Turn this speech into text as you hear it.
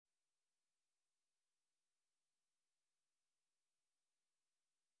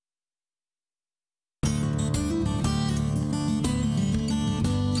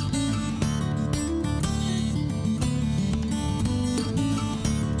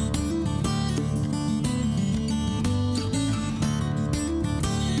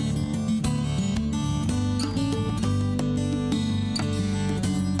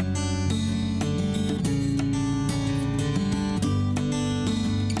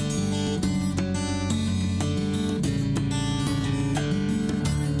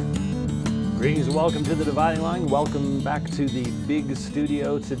Greetings and welcome to the Dividing Line. Welcome back to the big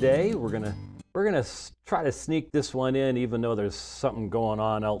studio today. We're gonna try to sneak this one in, even though there's something going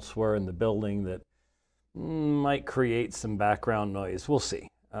on elsewhere in the building that might create some background noise. We'll see.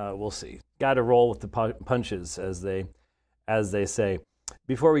 We'll see. Got to roll with the punches, as they say.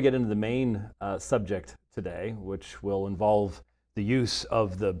 Before we get into the main subject today, which will involve the use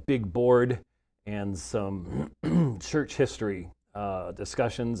of the big board and some church history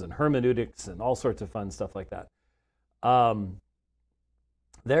discussions and hermeneutics and all sorts of fun stuff like that.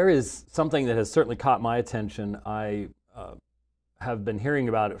 There is something that has certainly caught my attention. I have been hearing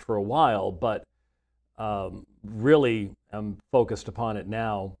about it for a while, but really am focused upon it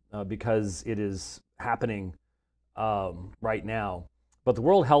now because it is happening right now. But the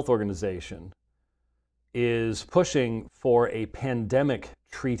World Health Organization is pushing for a pandemic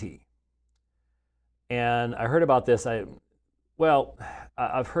treaty. And I heard about this. I've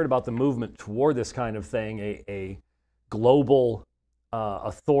heard about the movement toward this kind of thing, a global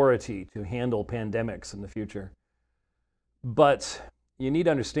authority to handle pandemics in the future. But you need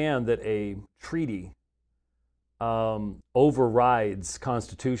to understand that a treaty overrides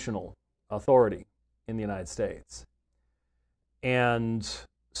constitutional authority in the United States. And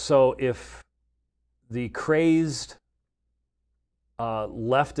so if the crazed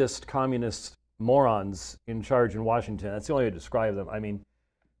leftist communist morons in charge in Washington, that's the only way to describe them. I mean,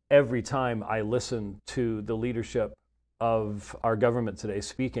 every time I listen to the leadership of our government today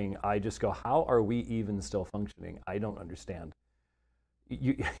speaking, I just go, how are we even still functioning? I don't understand.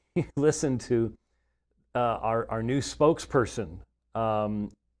 You listen to our new spokesperson,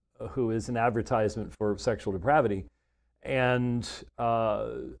 who is an advertisement for sexual depravity, and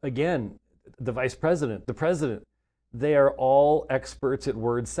again, the vice president, the president, they are all experts at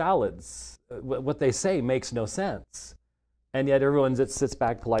word salads. What they say makes no sense. And yet everyone just sits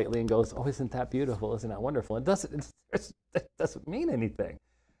back politely and goes, oh, isn't that beautiful? Isn't that wonderful? It doesn't mean anything.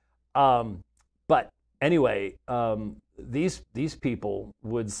 But anyway, these people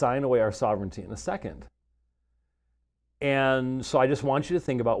would sign away our sovereignty in a second. And so I just want you to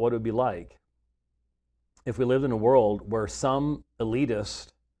think about what it would be like if we lived in a world where some elitist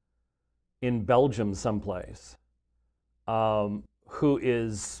in Belgium someplace, who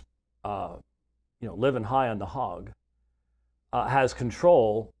is living high on the hog, has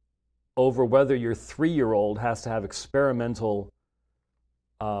control over whether your 3-year-old has to have experimental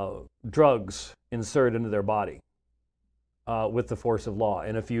drugs inserted into their body with the force of law.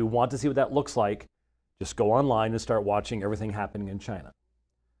 And if you want to see what that looks like, just go online and start watching everything happening in China,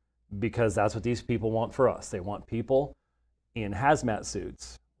 because that's what these people want for us. They want people in hazmat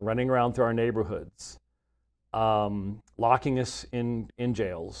suits running around through our neighborhoods, locking us in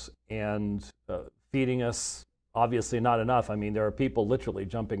jails and feeding us. Obviously not enough. I mean, there are people literally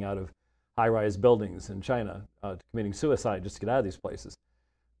jumping out of high-rise buildings in China, committing suicide just to get out of these places.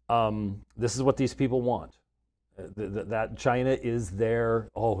 This is what these people want. That China is their,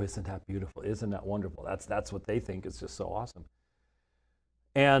 oh, isn't that beautiful? Isn't that wonderful? That's what they think is just so awesome.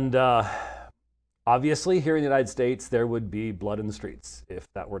 And obviously, here in the United States, there would be blood in the streets if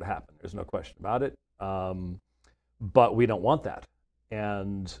that were to happen. There's no question about it. But we don't want that.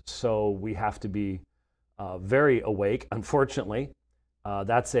 And so we have to be very awake. Unfortunately,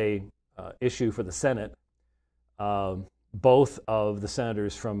 that's a issue for the Senate. Both of the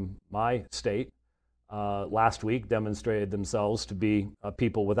senators from my state last week demonstrated themselves to be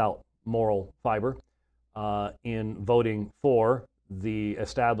people without moral fiber in voting for the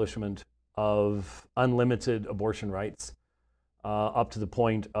establishment of unlimited abortion rights up to the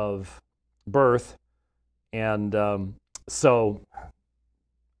point of birth. And so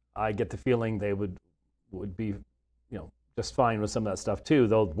I get the feeling they would be, just fine with some of that stuff too,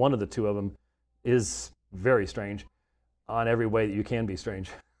 though one of the two of them is very strange on every way that you can be strange.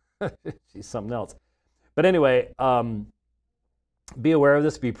 She's something else. But anyway, be aware of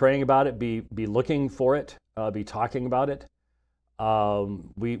this, be praying about it, be looking for it, be talking about it.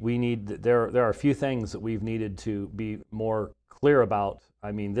 We need, there are a few things that we've needed to be more clear about.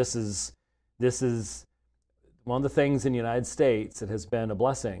 I mean, this is one of the things in the United States that has been a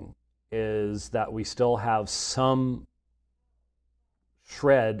blessing, is that we still have some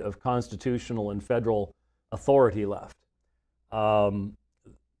shred of constitutional and federal authority left.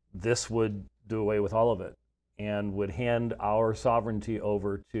 This would do away with all of it and would hand our sovereignty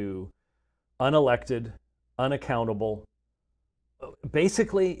over to unelected, unaccountable.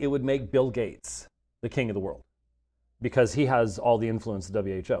 Basically, it would make Bill Gates the king of the world because he has all the influence of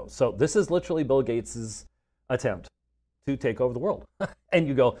WHO. So this is literally Bill Gates's attempt to take over the world. And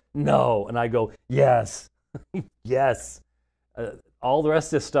you go, no. And I go, yes, yes. all the rest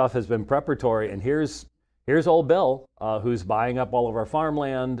of this stuff has been preparatory, and here's old Bill, who's buying up all of our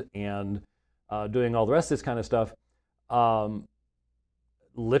farmland and doing all the rest of this kind of stuff,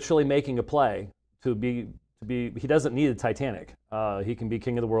 literally making a play to be. He doesn't need a Titanic. He can be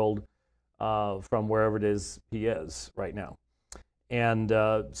king of the world from wherever it is he is right now. And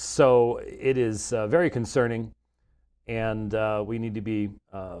so it is very concerning, and we need to be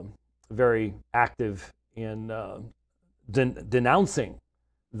very active in denouncing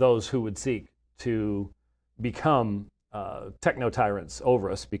those who would seek to become techno-tyrants over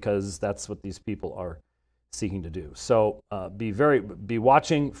us, because that's what these people are seeking to do. So be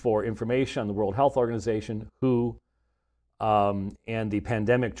watching for information on the World Health Organization, WHO, and the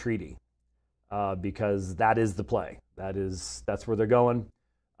pandemic treaty, because that is the play. That's where they're going.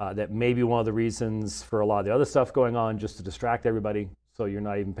 That may be one of the reasons for a lot of the other stuff going on, just to distract everybody, so you're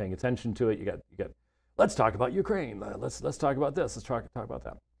not even paying attention to it. You got. Let's talk about Ukraine. Let's talk about this. Let's talk about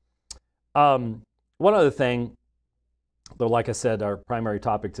that. One other thing, though, like I said, our primary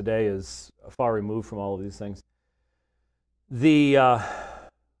topic today is far removed from all of these things.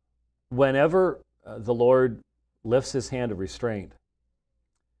 Whenever the Lord lifts his hand of restraint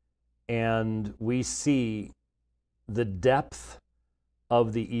and we see the depth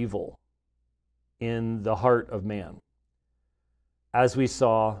of the evil in the heart of man, as we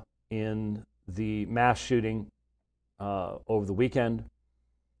saw in the mass shooting over the weekend,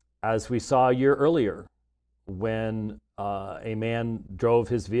 as we saw a year earlier when a man drove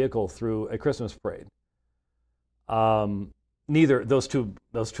his vehicle through a Christmas parade. Neither those two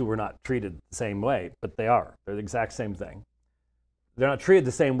were not treated the same way, but they are. They're the exact same thing. They're not treated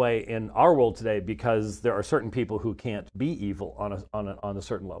the same way in our world today because there are certain people who can't be evil on a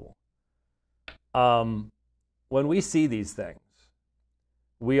certain level. When we see these things,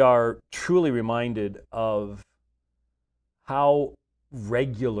 we are truly reminded of how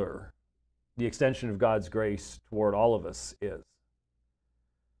regular the extension of God's grace toward all of us is.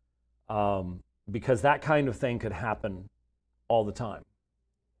 Because that kind of thing could happen all the time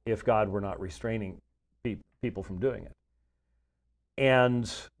if God were not restraining people from doing it. And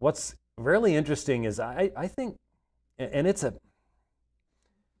what's really interesting is I think, and it's a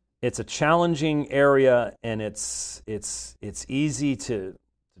challenging area, and it's easy to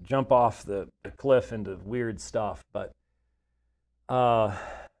jump off the cliff into weird stuff, but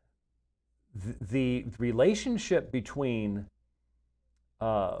the relationship between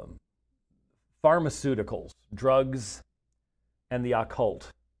pharmaceuticals, drugs, and the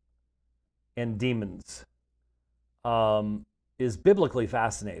occult and demons is biblically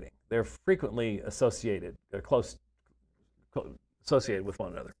fascinating. They're frequently associated, they're close associated with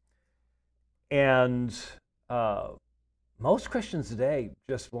one another. And most Christians today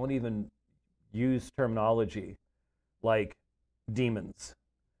just won't even use terminology like demons.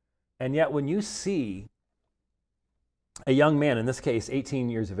 And yet when you see a young man, in this case 18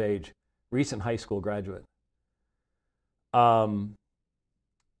 years of age, recent high school graduate,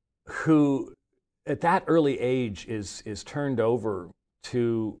 who at that early age is turned over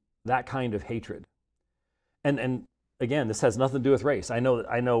to that kind of hatred. And again, this has nothing to do with race. I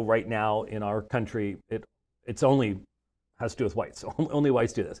know right now in our country it's only has to do with whites. Only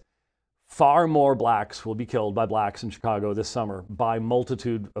whites do this. Far more blacks will be killed by blacks in Chicago this summer by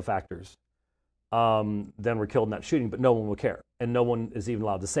multitude of factors than were killed in that shooting, but no one will care. And no one is even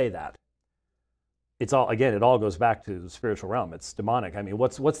allowed to say that. It's all, again, it all goes back to the spiritual realm. It's demonic. I mean,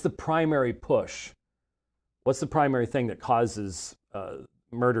 what's the primary push? What's the primary thing that causes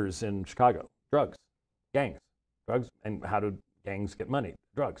murders in Chicago? Drugs, gangs, drugs. And how do gangs get money?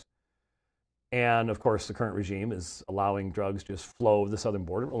 Drugs. And of course, the current regime is allowing drugs to just flow over the southern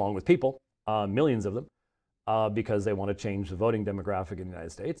border, along with people, millions of them, because they want to change the voting demographic in the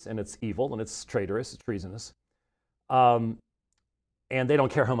United States. And it's evil, and it's traitorous, it's treasonous. And they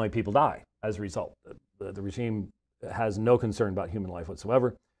don't care how many people die as a result. The regime has no concern about human life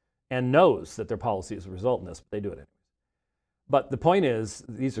whatsoever and knows that their policies will result in this, but they do it anyway. But the point is,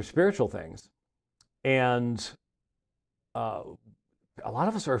 these are spiritual things. And a lot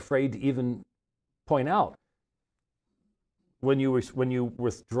of us are afraid to even point out, when you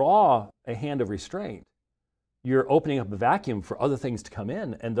withdraw a hand of restraint, you're opening up a vacuum for other things to come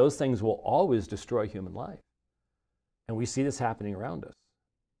in, and those things will always destroy human life. And we see this happening around us.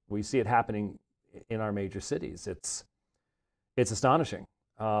 We see it happening in our major cities. It's astonishing.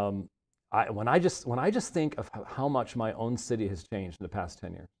 When I just think of how much my own city has changed in the past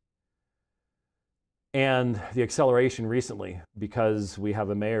 10 years, and the acceleration recently, because we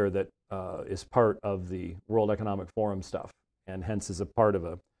have a mayor that is part of the World Economic Forum stuff, and hence is a part of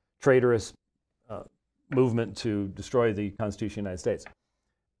a traitorous movement to destroy the Constitution of the United States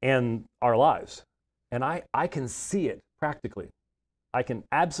and our lives. And I can see it practically. I can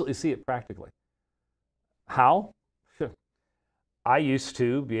absolutely see it practically. How? I used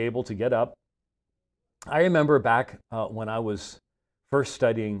to be able to get up. I remember back when I was first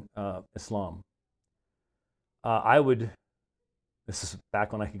studying Islam, this is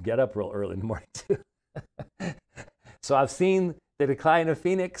back when I could get up real early in the morning too. So I've seen the decline of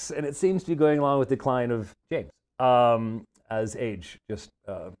Phoenix, and it seems to be going along with the decline of James as age just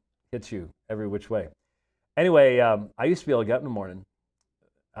hits you every which way. Anyway, I used to be able to get up in the morning.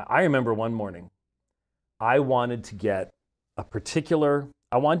 I remember one morning, I wanted to get a particular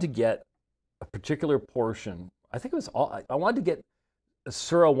portion. I think it was I wanted to get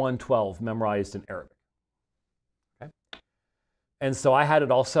Surah 112 memorized in Arabic. Okay? And so I had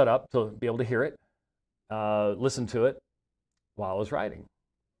it all set up to be able to hear it, listen to it while I was riding.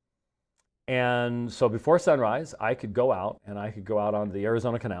 And so before sunrise, I could go out onto the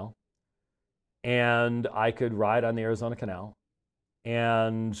Arizona Canal, and I could ride on the Arizona Canal,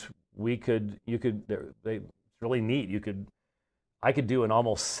 and it's really neat. I could do an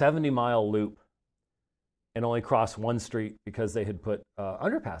almost 70-mile loop and only cross one street because they had put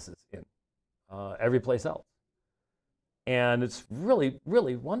underpasses in every place else. And it's really,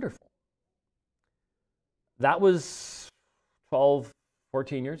 really wonderful. That was 12,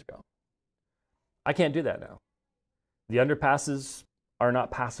 14 years ago. I can't do that now. The underpasses are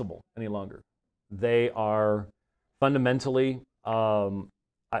not passable any longer. They are fundamentally,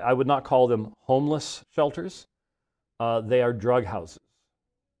 I would not call them homeless shelters. They are drug houses.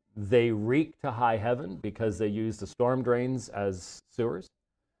 They reek to high heaven because they use the storm drains as sewers.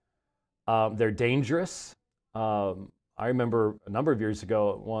 They're dangerous. I remember a number of years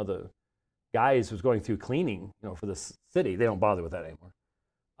ago, one of the guys was going through cleaning, for the city. They don't bother with that anymore.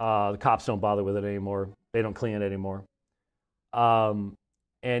 The cops don't bother with it anymore. They don't clean it anymore.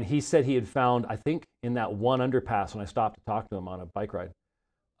 And he said he had found, I think in that one underpass, when I stopped to talk to him on a bike ride,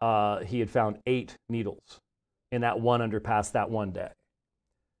 he had found 8 needles in that one underpass that one day.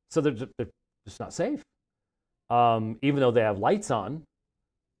 So they're just not safe. Even though they have lights on,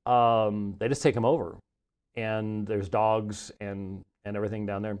 they just take them over. And there's dogs and everything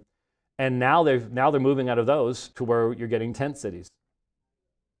down there. And now they're moving out of those to where you're getting tent cities.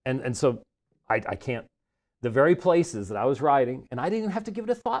 And so I can't, the very places that I was riding, and I didn't even have to give it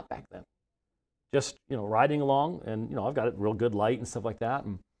a thought back then. Just, riding along, and, I've got a real good light and stuff like that,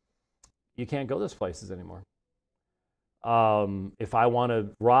 and you can't go those places anymore. If I want to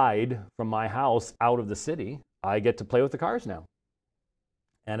ride from my house out of the city, I get to play with the cars now.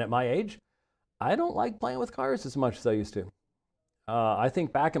 And at my age, I don't like playing with cars as much as I used to. I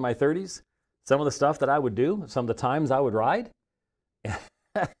think back in my 30s, some of the stuff that I would do, some of the times I would ride,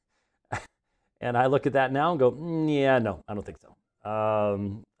 and I look at that now and go, yeah, no, I don't think so.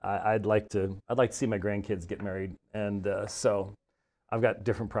 I'd like to see my grandkids get married, and so I've got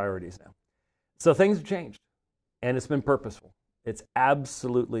different priorities now. So things have changed, and it's been purposeful. It's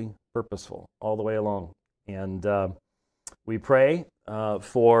absolutely purposeful all the way along, and we pray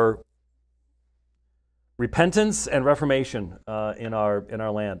for repentance and reformation in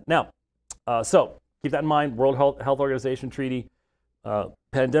our land. Now, so keep that in mind. World Health Organization treaty,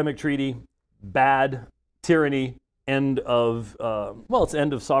 pandemic treaty, bad tyranny, end of it's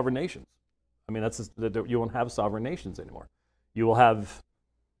end of sovereign nations. I mean, you won't have sovereign nations anymore. You will have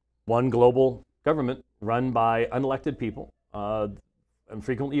one global government run by unelected people, and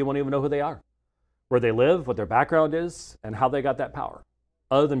frequently you won't even know who they are, where they live, what their background is, and how they got that power.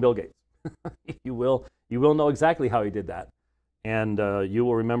 Other than Bill Gates, you will know exactly how he did that, and you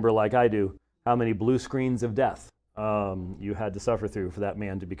will remember, like I do, how many blue screens of death you had to suffer through for that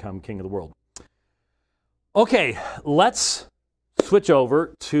man to become king of the world. Okay, let's switch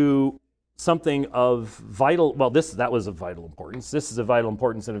over to something of vital, that was of vital importance. This is of vital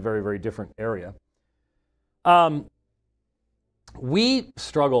importance in a very, very different area. We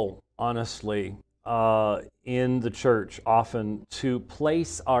struggle, honestly, in the church often to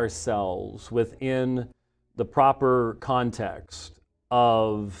place ourselves within the proper context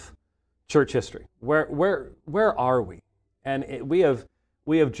of church history. Where are we? And we have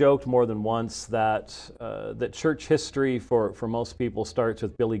joked more than once that that church history for most people starts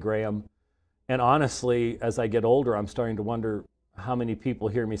with Billy Graham. And honestly, as I get older, I'm starting to wonder how many people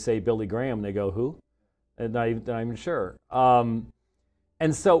hear me say Billy Graham and they go, who? And I'm not even sure.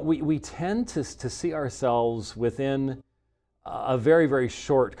 And so we tend to see ourselves within a very, very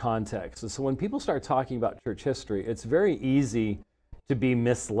short context. And so when people start talking about church history, it's very easy to be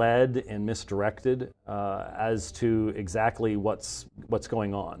misled and misdirected as to exactly what's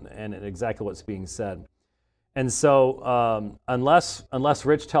going on and exactly what's being said. And so unless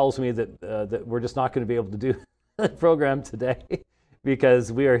Rich tells me that we're just not going to be able to do the program today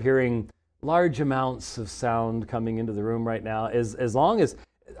because we are hearing large amounts of sound coming into the room right now, as long as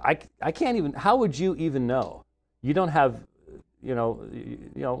I can't even, how would you even know? You don't have,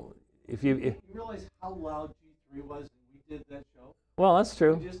 if you realize how loud G3 was when we did that show? Well, that's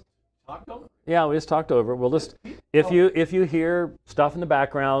true. We just talked over. Yeah, we just talked over. We'll just, if you hear stuff in the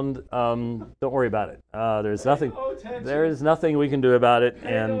background, don't worry about it. There's nothing. There is nothing we can do about it.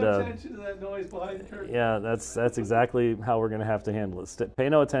 Pay no attention to that noise behind the curtain. Yeah, that's exactly how we're going to have to handle it. Pay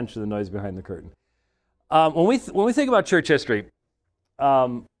no attention to the noise behind the curtain. When we think about church history,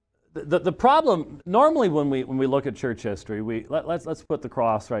 the problem normally when we look at church history, let's put the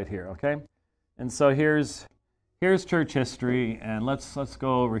cross right here, okay? And so here's church history, and let's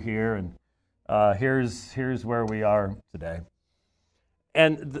go over here, and here's where we are today.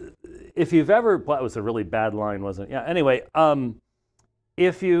 And if you've ever, well, that was a really bad line, wasn't it? Yeah. Anyway,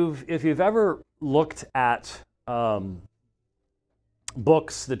 if you've ever looked at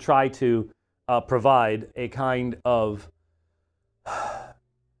books that try to provide a kind of,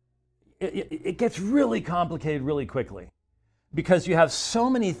 it gets really complicated really quickly because you have so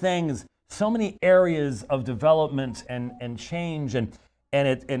many things, so many areas of development and change, and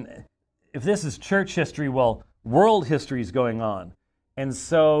if this is church history, well, world history is going on. And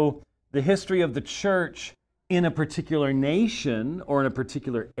so the history of the church in a particular nation or in a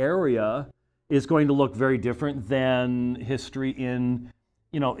particular area is going to look very different than history in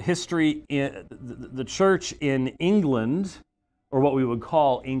the church in England, or what we would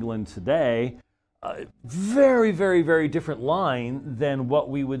call England today. Very, very, very different line than what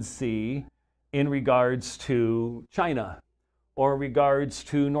we would see in regards to China or regards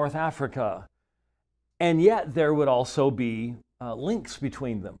to North Africa. And yet there would also be links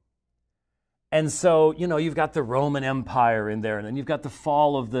between them. And so, you've got the Roman Empire in there, and then you've got the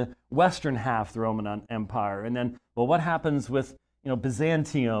fall of the western half of the Roman Empire. And then, well, what happens with,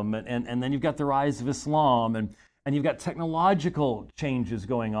 Byzantium? And then you've got the rise of Islam, and you've got technological changes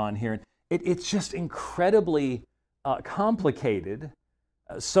going on here. It's just incredibly complicated,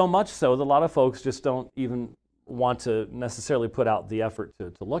 so much so that a lot of folks just don't even want to necessarily put out the effort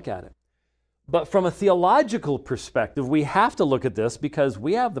to look at it. But from a theological perspective, we have to look at this because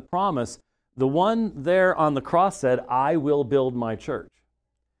we have the promise. The one there on the cross said, "I will build my church."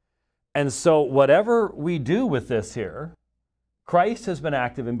 And so whatever we do with this here, Christ has been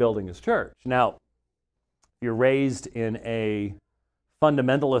active in building his church. Now, you're raised in a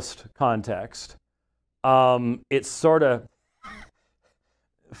fundamentalist context, it's sort of,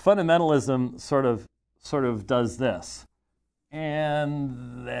 fundamentalism sort of does this.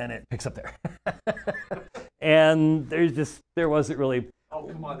 And then it picks up there. And there wasn't really. Oh,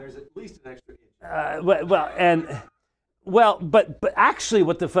 come on, there's at least an extra inch. But actually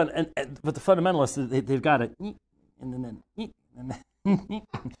what the fundamentalists, they've got it, and then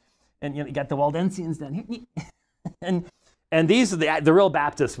and you got the Waldensians down here, and these are the real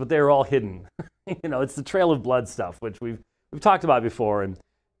Baptists, but they're all hidden. It's the trail of blood stuff, which we've talked about before, and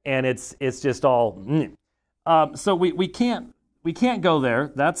it's just all. So we can't go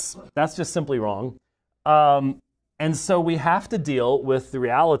there. That's just simply wrong. And so we have to deal with the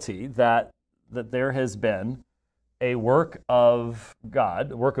reality that there has been a work of God,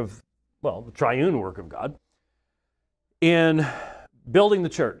 the triune work of God, in building the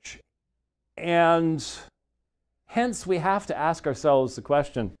church. And hence we have to ask ourselves the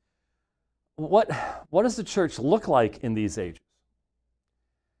question, what does the church look like in these ages?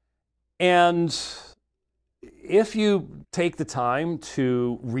 And if you take the time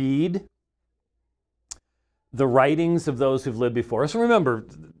to read the writings of those who've lived before us, remember,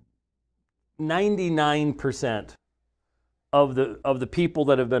 99% of the people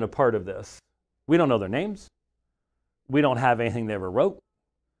that have been a part of this, we don't know their names. We don't have anything they ever wrote.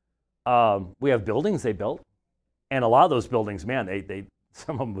 We have buildings they built, and a lot of those buildings, man,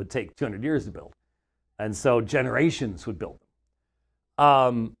 some of them would take 200 years to build, and so generations would build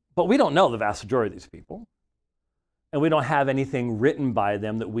them. But we don't know the vast majority of these people, and we don't have anything written by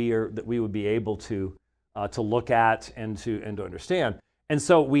them that we would be able to look at and to understand. And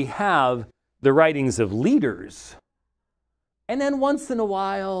so we have the writings of leaders, and then once in a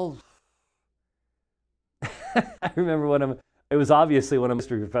while, I remember it was obviously one of my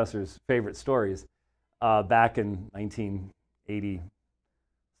history professor's favorite stories back in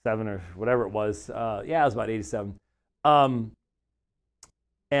 1987 or whatever it was. It was about 87. And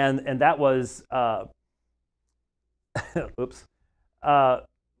that was, oops.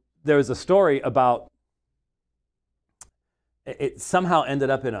 There was a story about, it somehow ended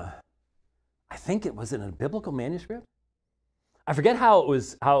up in I think it was in a biblical manuscript. I forget how it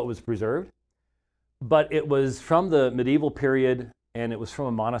was preserved, but it was from the medieval period, and it was from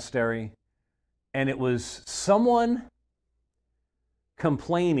a monastery, and it was someone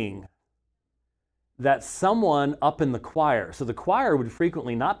complaining that someone up in the choir, so the choir would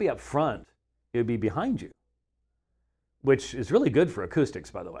frequently not be up front, it would be behind you, which is really good for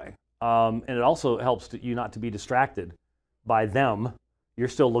acoustics, by the way. And it also helps you not to be distracted by them. You're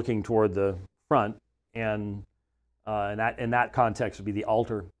still looking toward the front, and in that context would be the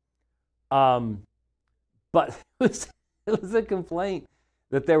altar. But it was a complaint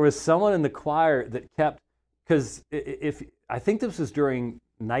that there was someone in the choir that kept, because if I think this was during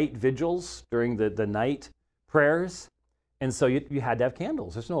night vigils, during the night prayers, and so you had to have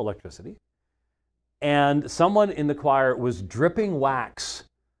candles. There's no electricity. And someone in the choir was dripping wax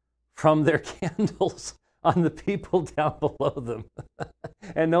from their candles on the people down below them.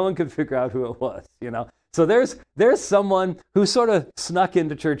 And no one could figure out who it was, you know. So there's someone who sort of snuck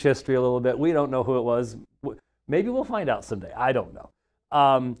into church history a little bit. We don't know who it was. Maybe we'll find out someday. I don't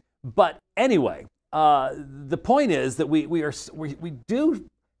know. But anyway, the point is that we do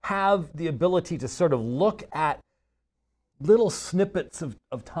have the ability to sort of look at little snippets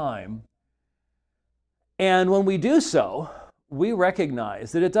of time. And when we do so, we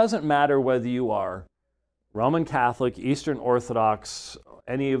recognize that it doesn't matter whether you are Roman Catholic, Eastern Orthodox,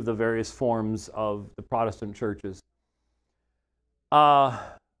 any of the various forms of the Protestant churches.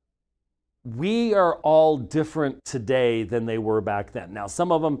 We are all different today than they were back then. Now,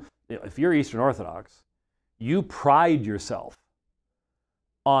 some of them, if you're Eastern Orthodox, you pride yourself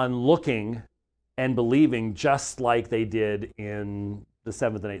on looking and believing just like they did in the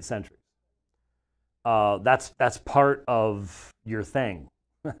 7th and 8th centuries. That's part of your thing.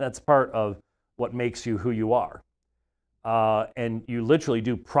 That's part of what makes you who you are. And you literally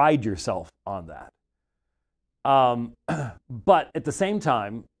do pride yourself on that. But at the same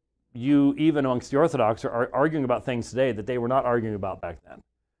time, you, even amongst the Orthodox, are arguing about things today that they were not arguing about back then.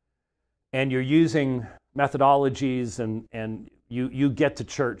 And you're using methodologies, and you get to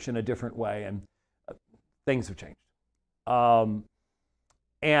church in a different way, and things have changed.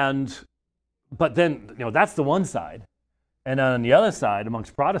 But then, that's the one side. And on the other side,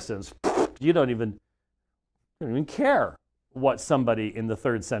 amongst Protestants, you don't even care what somebody in the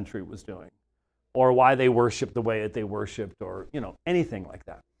 3rd century was doing, or why they worshiped the way that they worshiped, or anything like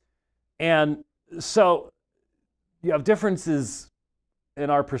that. And so you have differences in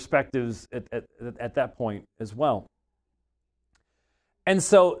our perspectives at that point as well. And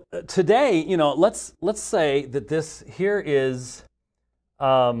so today, let's say that this here is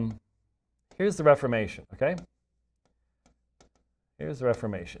here's the Reformation, okay? Here's the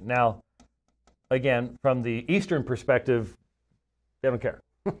Reformation. Now, again, from the Eastern perspective, they don't care.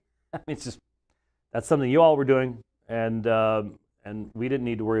 I mean, it's just, that's something you all were doing, and we didn't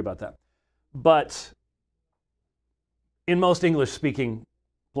need to worry about that. But in most English-speaking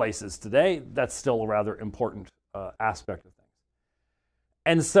places today, that's still a rather important aspect of things.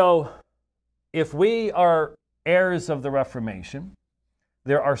 And so, if we are heirs of the Reformation,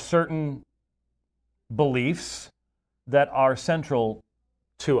 there are certain beliefs that are central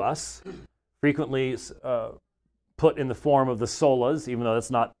to us, frequently put in the form of the solas, even though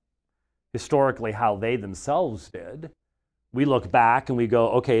that's not historically how they themselves did. We look back and we go,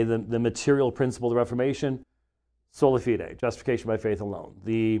 okay, the material principle of the Reformation, sola fide, justification by faith alone.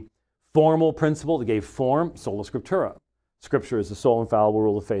 The formal principle that gave form, sola scriptura. Scripture is the sole infallible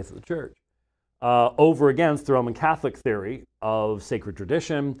rule of faith of the church. Over against the Roman Catholic theory of sacred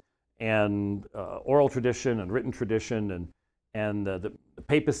tradition and oral tradition and written tradition and the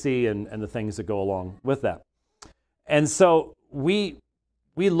papacy and the things that go along with that. And so we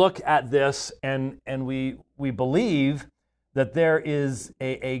look at this and we believe that there is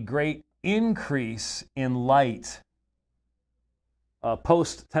a great increase in light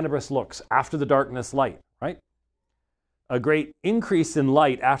post tenebris lux, after the darkness light, right? A great increase in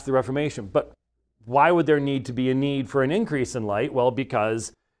light after the Reformation. But why would there need to be a need for an increase in light? Well,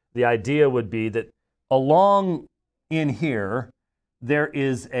 because the idea would be that along in here, there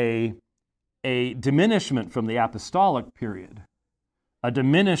is a diminishment from the apostolic period, a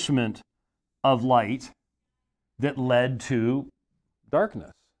diminishment of light that led to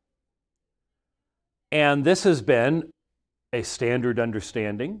darkness. And this has been a standard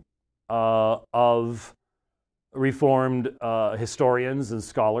understanding of Reformed historians and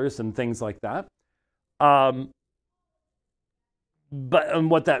scholars and things like that. But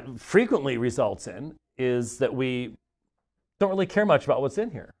what that frequently results in is that we don't really care much about what's in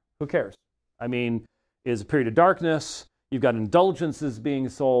here. Who cares? I mean, it's a period of darkness. You've got indulgences being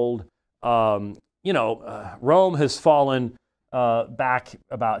sold. Rome has fallen back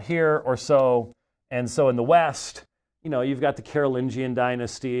about here or so, and so in the West, you've got the Carolingian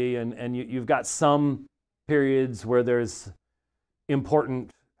dynasty, and you've got some periods where there's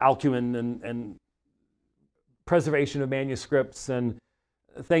important acumen and preservation of manuscripts and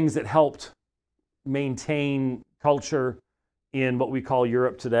things that helped maintain culture in what we call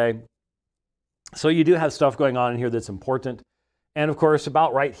Europe today. So you do have stuff going on in here that's important. And of course,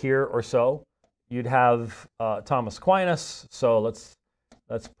 about right here or so, you'd have Thomas Aquinas. So let's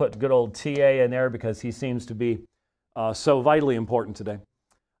put good old TA in there because he seems to be so vitally important today.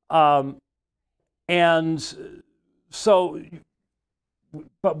 And so,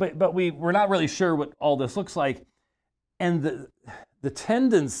 but we're not really sure what all this looks like. And the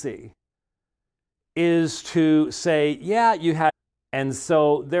tendency is to say, yeah, you had, and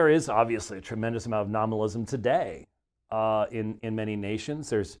so there is obviously a tremendous amount of nominalism today in many nations.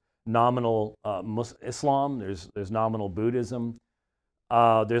 There's nominal Islam, there's nominal Buddhism,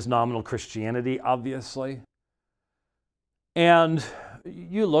 there's nominal Christianity, obviously. And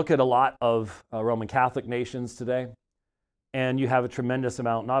you look at a lot of Roman Catholic nations today, and you have a tremendous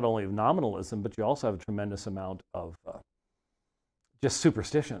amount not only of nominalism, but you also have a tremendous amount of just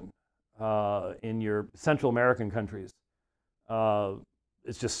superstition in your Central American countries.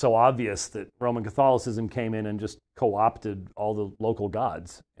 It's just so obvious that Roman Catholicism came in and just co-opted all the local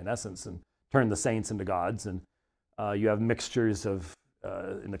gods, in essence, and turned the saints into gods. And you have mixtures of,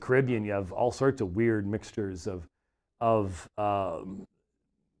 in the Caribbean, you have all sorts of weird mixtures of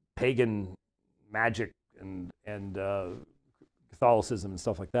pagan magic and Catholicism and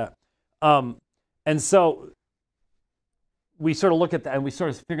stuff like that. And so we sort of look at that and we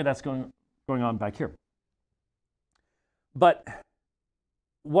sort of figure that's going on back here. But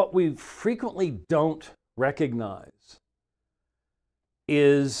what we frequently don't recognize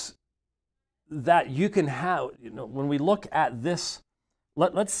is that you can have, when we look at this,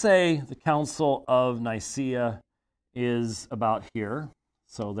 let's say the Council of Nicaea is about here.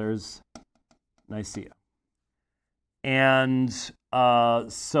 So there's Nicaea. And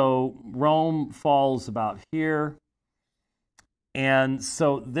so Rome falls about here. And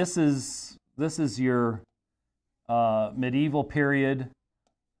so this is your medieval period.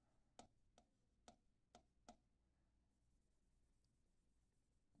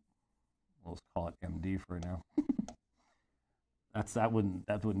 Let's call it MD for now. that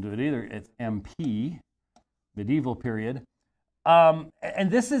wouldn't do it either. It's MP, medieval period. And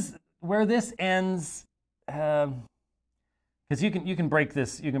this is where this ends, because you can break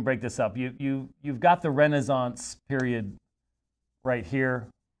this up. You've got the Renaissance period right here,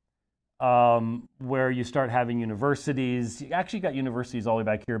 where you start having universities. You actually got universities all the way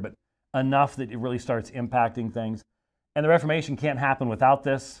back here, but enough that it really starts impacting things. And the Reformation can't happen without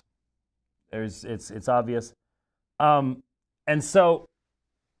this. It's obvious. And so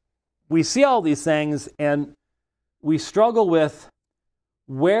we see all these things, and we struggle with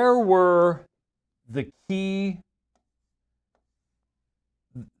where were the key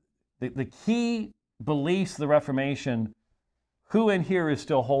beliefs of the Reformation. Who in here is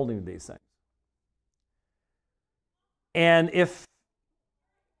still holding these things? And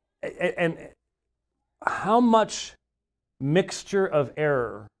how much mixture of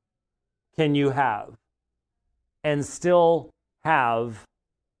error can you have and still have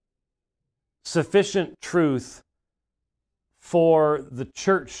sufficient truth for the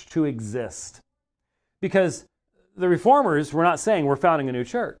church to exist? Because the Reformers were not saying we're founding a new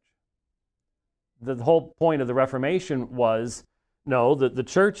church. The whole point of the Reformation was, no, the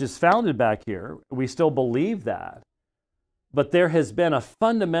church is founded back here. We still believe that. But there has been a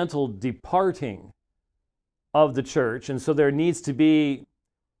fundamental departing of the church, and so there needs to be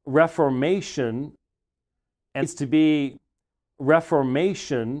reformation, and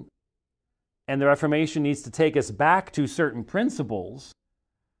the Reformation needs to take us back to certain principles.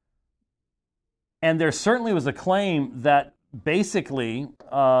 And there certainly was a claim that basically,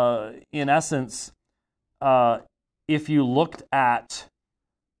 in essence, if you looked at,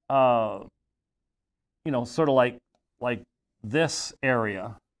 sort of like this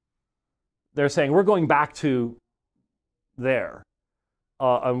area, they're saying we're going back to there,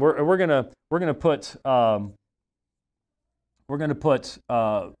 and we're gonna put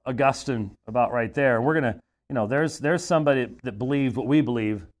Augustine about right there. We're gonna, there's somebody that believed what we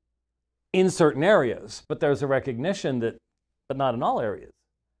believe in certain areas, but there's a recognition that, but not in all areas.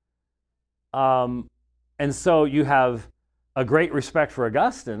 And so you have a great respect for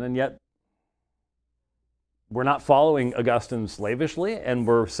Augustine, and yet we're not following Augustine slavishly, and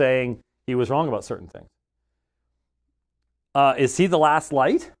we're saying he was wrong about certain things. Is he the last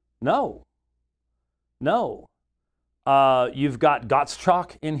light? No. No. You've got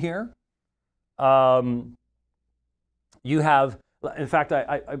Gottschalk in here. You have, in fact,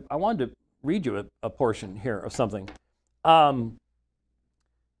 I wanted to read you a portion here of something.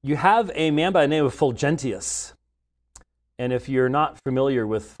 You have a man by the name of Fulgentius. And if you're not familiar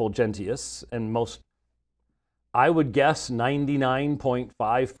with Fulgentius, and most, I would guess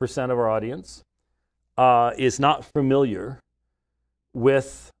 99.5% of our audience is not familiar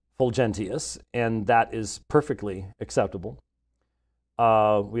with Fulgentius, and that is perfectly acceptable.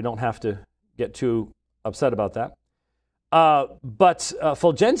 We don't have to get too upset about that. But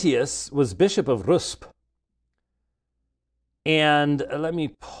Fulgentius was Bishop of Rusp. And let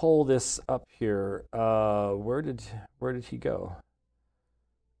me pull this up here. Where did he go?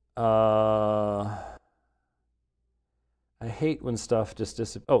 I hate when stuff just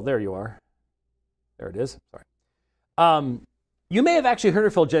disappears. Oh, there you are. There it is. Sorry. You may have actually heard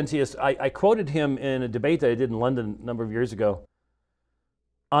of Fulgentius. I quoted him in a debate that I did in London a number of years ago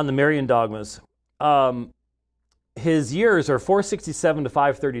on the Marian dogmas. His years are 467 to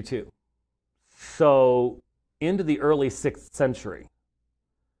 532. So into the early 6th century.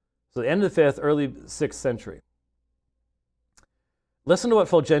 So the end of the 5th, early 6th century. Listen to what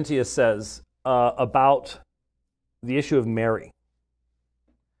Fulgentius says about the issue of Mary.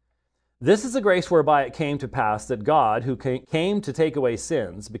 This is the grace whereby it came to pass that God, who came to take away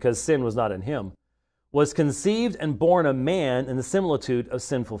sins, because sin was not in him, was conceived and born a man in the similitude of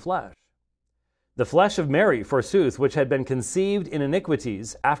sinful flesh. The flesh of Mary, forsooth, which had been conceived in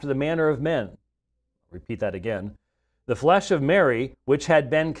iniquities after the manner of men. Repeat that again. The flesh of Mary, which had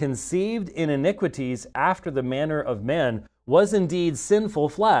been conceived in iniquities after the manner of men, was indeed sinful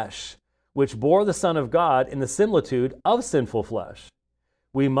flesh, which bore the Son of God in the similitude of sinful flesh.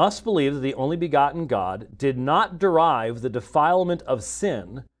 We must believe that the only begotten God did not derive the defilement of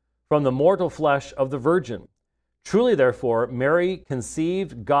sin from the mortal flesh of the Virgin. Truly, therefore, Mary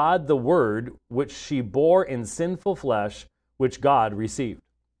conceived God the Word, which she bore in sinful flesh, which God received.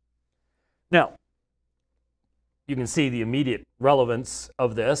 Now, you can see the immediate relevance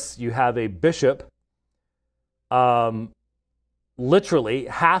of this. You have a bishop, literally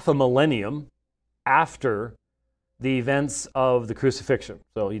half a millennium after the events of the crucifixion.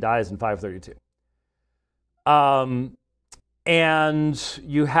 So he dies in 532. And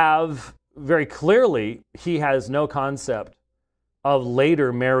you have very clearly, he has no concept of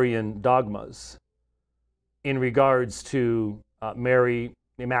later Marian dogmas in regards to Mary,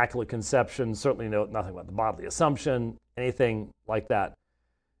 Immaculate Conception, certainly nothing about the bodily assumption, anything like that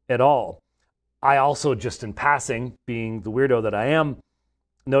at all. I also, just in passing, being the weirdo that I am,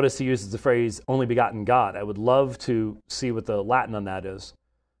 notice he uses the phrase only begotten God. I would love to see what the Latin on that is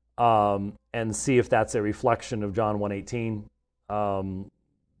and see if that's a reflection of John 1:18,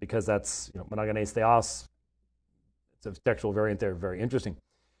 because that's, monogenes theos. It's a textual variant there, very interesting.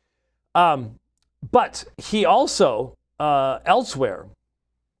 But he also, elsewhere,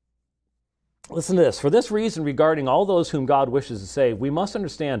 listen to this. For this reason, regarding all those whom God wishes to save, we must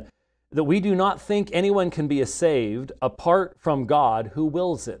understand that we do not think anyone can be saved apart from God who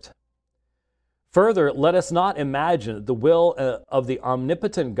wills it. Further, let us not imagine that the will of the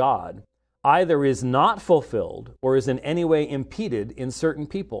omnipotent God either is not fulfilled or is in any way impeded in certain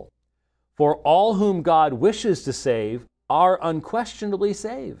people. For all whom God wishes to save are unquestionably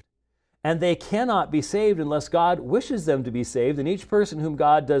saved. And they cannot be saved unless God wishes them to be saved, and each person whom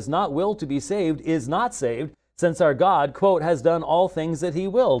God does not will to be saved is not saved, since our God, quote, has done all things that he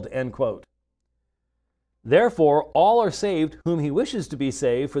willed, end quote. Therefore, all are saved whom he wishes to be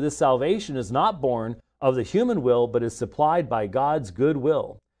saved, for this salvation is not born of the human will, but is supplied by God's good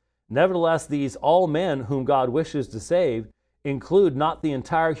will. Nevertheless, these all men whom God wishes to save include not the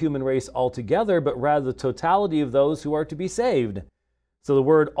entire human race altogether, but rather the totality of those who are to be saved. So the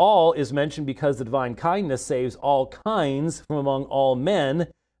word all is mentioned because the divine kindness saves all kinds from among all men,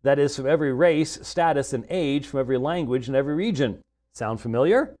 that is, from every race, status, and age, from every language and every region. Sound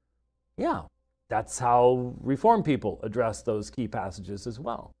familiar? Yeah, that's how Reformed people address those key passages as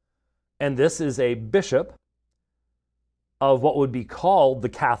well. And this is a bishop of what would be called the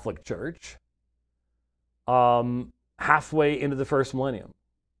Catholic Church, halfway into the first millennium.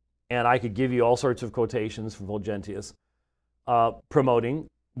 And I could give you all sorts of quotations from Fulgentius promoting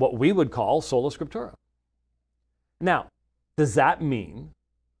what we would call sola scriptura. Now, does that mean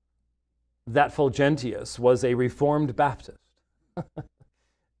that Fulgentius was a Reformed Baptist?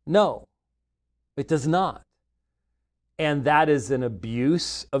 No, it does not. And that is an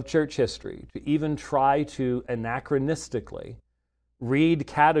abuse of church history to even try to anachronistically read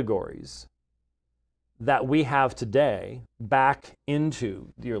categories that we have today back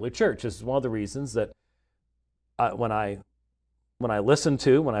into the early church. This is one of the reasons that when I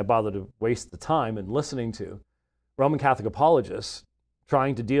bother to waste the time in listening to Roman Catholic apologists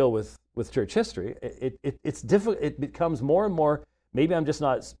trying to deal with church history, it's difficult. It becomes more and more, maybe I'm just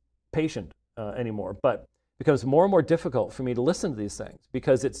not patient anymore, but it becomes more and more difficult for me to listen to these things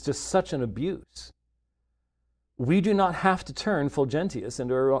because it's just such an abuse. We do not have to turn Fulgentius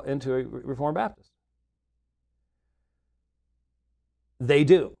into a Reformed Baptist. They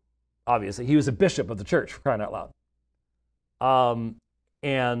do, obviously. He was a bishop of the church, for crying out loud.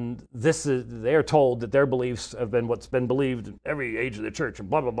 And they are told that their beliefs have been what's been believed in every age of the church, and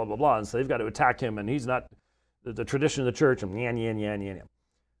blah, blah, blah, blah, blah. And so they've got to attack him, and he's not the tradition of the church, and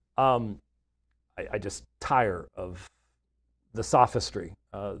I just tire of the sophistry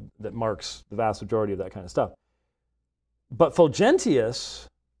that marks the vast majority of that kind of stuff. But Fulgentius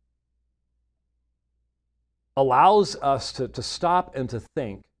allows us to stop and to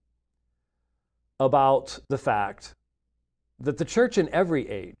think about the fact that the church in every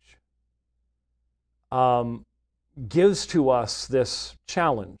age gives to us this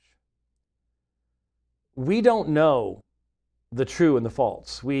challenge. We don't know the true and the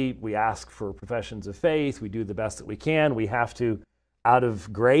false. We ask for professions of faith. We do the best that we can. We have to, out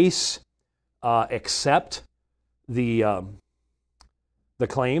of grace, accept the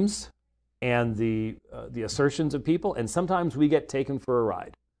claims and the assertions of people, and sometimes we get taken for a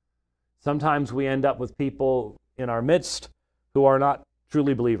ride. Sometimes we end up with people in our midst who are not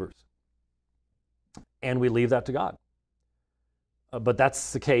truly believers, and we leave that to God. But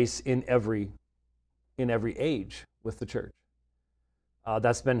that's the case in every age with the church.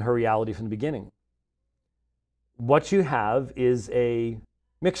 That's been her reality from the beginning. What you have is a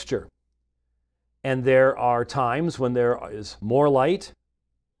mixture, and there are times when there is more light,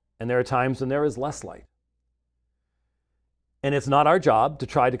 and there are times when there is less light. And it's not our job to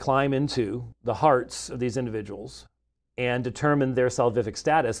try to climb into the hearts of these individuals and determine their salvific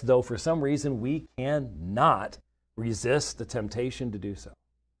status, though for some reason we cannot resist the temptation to do so.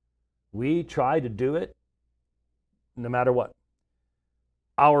 We try to do it no matter what.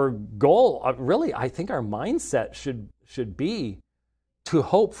 Our goal, really, I think our mindset should be to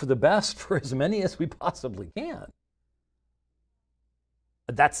hope for the best for as many as we possibly can.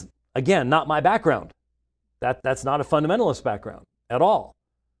 That's, again, not my background. That's not a fundamentalist background at all.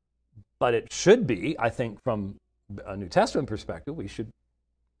 But it should be, I think, from a New Testament perspective, we should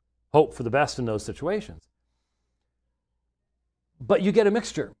hope for the best in those situations. But you get a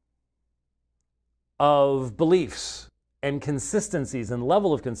mixture of beliefs and consistencies and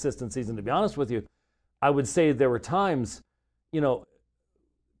level of consistencies. And to be honest with you, I would say there were times,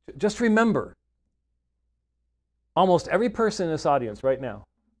 just remember, almost every person in this audience right now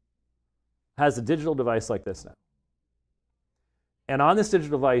has a digital device like this now. And on this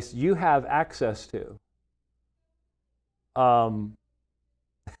digital device, you have access to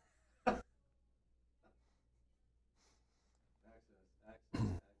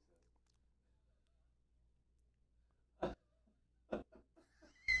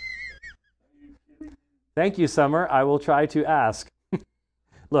Thank you, Summer. I will try to ask.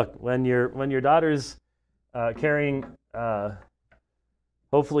 Look, when your daughter's carrying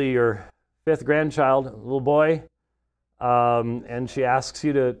hopefully your 5th grandchild, a little boy, and she asks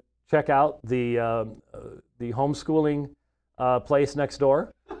you to check out the homeschooling place next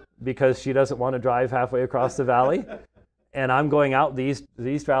door because she doesn't want to drive halfway across the valley, and I'm going out the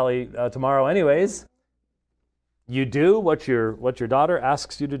East Valley tomorrow anyways. You do what your daughter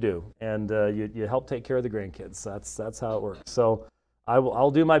asks you to do, and you help take care of the grandkids. That's how it works. So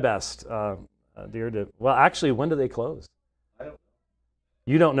I'll do my best, dear. Well, actually, when do they close? I don't know.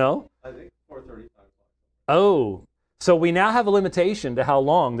 You don't know? I think 4:30. Oh, so we now have a limitation to how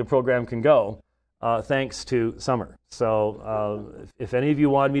long the program can go, thanks to Summer. So if any of you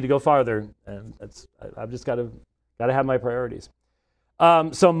want me to go farther, I've just got to have my priorities.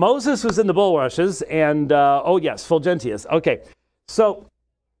 So Moses was in the bulrushes, and oh yes, Fulgentius. Okay, so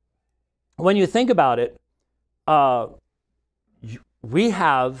when you think about it, we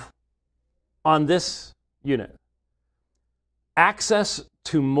have on this unit access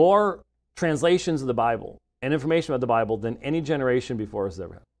to more translations of the Bible and information about the Bible than any generation before us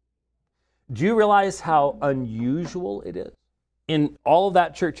ever had. Do you realize how unusual it is in all of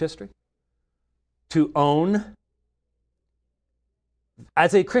that church history to own,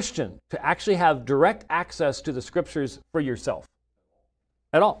 as a Christian, to actually have direct access to the scriptures for yourself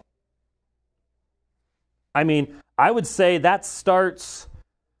at all? I mean, I would say that starts,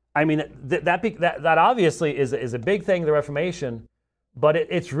 I mean, that obviously is a big thing, the Reformation, But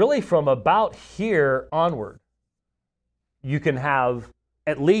it's really from about here onward. You can have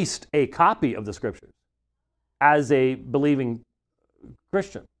at least a copy of the Scriptures as a believing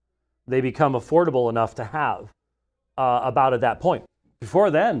Christian. They become affordable enough to have about at that point. Before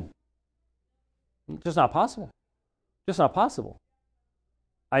then, just not possible. Just not possible.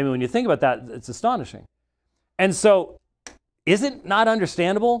 I mean, when you think about that, it's astonishing. And so, is it not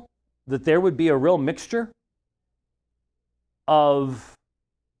understandable that there would be a real mixture of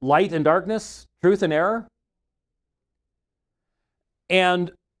light and darkness, truth and error?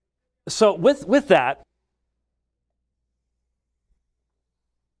 And so with that,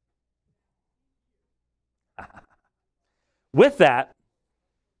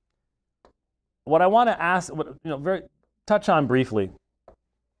 what I want to ask, touch on briefly,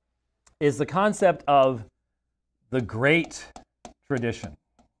 is the concept of the great tradition.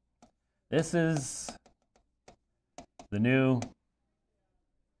 This is the new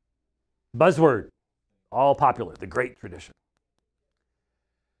buzzword, all popular, the great tradition.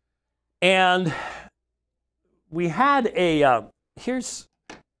 And we had a, here's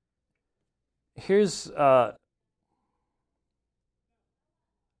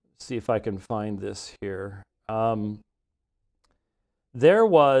see if I can find this here. There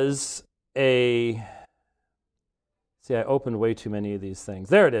was a, see, I opened way too many of these things.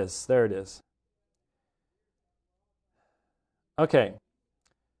 There it is, there it is. Okay.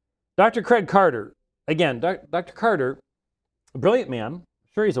 Dr. Craig Carter, again, Dr. Carter, a brilliant man.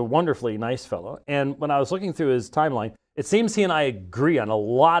 Sure, he's a wonderfully nice fellow. And when I was looking through his timeline, it seems he and I agree on a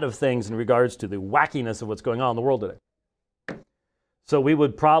lot of things in regards to the wackiness of what's going on in the world today. So we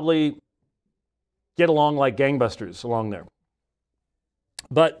would probably get along like gangbusters along there.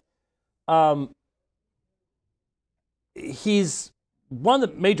 But he's one of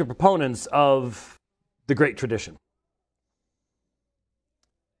the major proponents of the great tradition.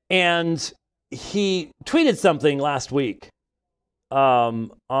 And he tweeted something last week on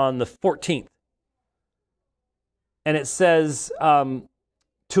the 14th. And it says, to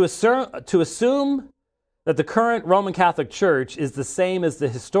assume that the current Roman Catholic Church is the same as the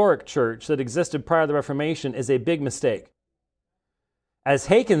historic church that existed prior to the Reformation is a big mistake. As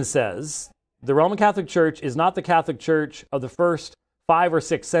Haken says, the Roman Catholic Church is not the Catholic Church of the first 5 or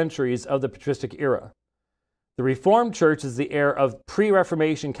 6 centuries of the patristic era. The Reformed Church is the heir of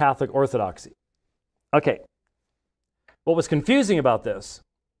pre-Reformation Catholic orthodoxy. Okay. What was confusing about this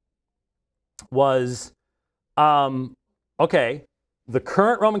was, okay, the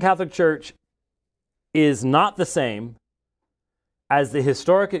current Roman Catholic Church is not the same as the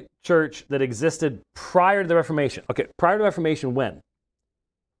historic church that existed prior to the Reformation. Okay, prior to the Reformation, when?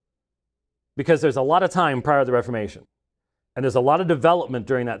 Because there's a lot of time prior to the Reformation. And there's a lot of development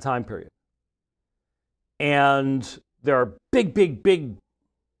during that time period. And there are big, big, big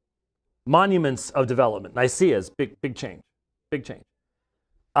monuments of development. Nicaea's big change. Big change.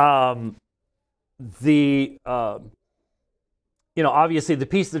 Obviously the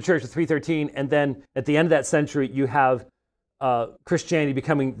peace of the church of 313, and then at the end of that century, you have Christianity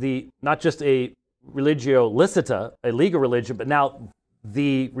becoming not just a religio licita, a legal religion, but now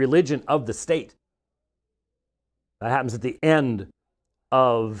the religion of the state. That happens at the end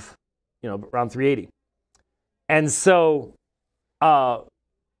of, around 380. And so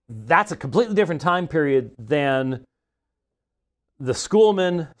that's a completely different time period than the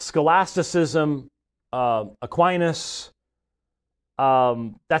schoolmen, scholasticism, Aquinas.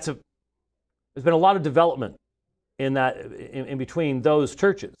 There's been a lot of development in that, in between those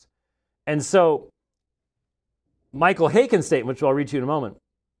churches. And so Michael Haken's statement, which I'll read to you in a moment,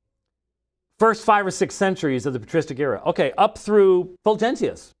 first 5 or 6 centuries of the patristic era. Okay, up through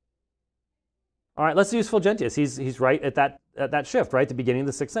Fulgentius. All right, let's use Fulgentius. He's right at that shift, right, at the beginning of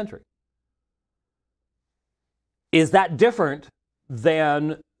the 6th century. Is that different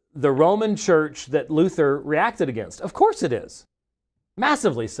than the Roman church that Luther reacted against? Of course it is.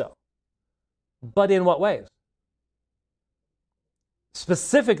 Massively so. But in what ways?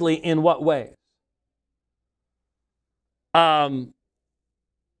 Specifically, in what ways? Now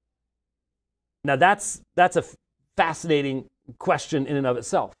that's a fascinating question in and of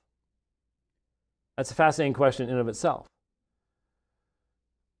itself. That's a fascinating question in and of itself.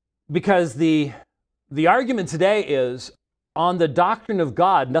 Because the argument today is, on the doctrine of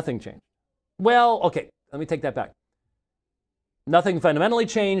God, nothing changed. Well, okay, let me take that back. Nothing fundamentally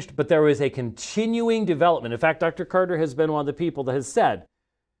changed, but there was a continuing development. In fact, Dr. Carter has been one of the people that has said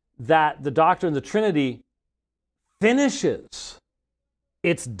that the doctrine of the Trinity finishes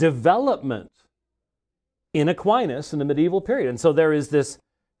its development in Aquinas in the medieval period. And so there is this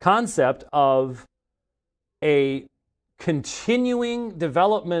concept of a continuing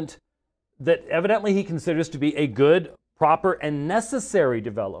development that evidently he considers to be a good, proper, and necessary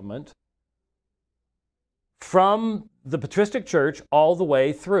development from the patristic church all the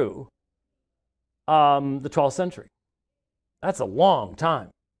way through the 12th century. That's a long time,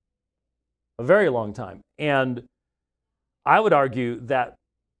 a very long time. And I would argue that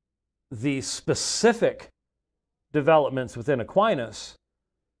the specific developments within Aquinas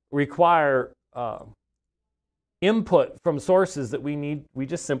require input from sources that we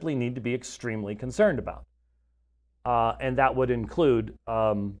just simply need to be extremely concerned about. And that would include,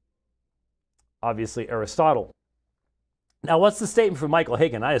 obviously, Aristotle. Now, what's the statement from Michael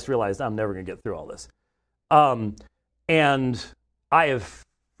Hagen? I just realized I'm never going to get through all this. And I have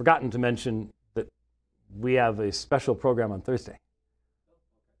forgotten to mention that we have a special program on Thursday.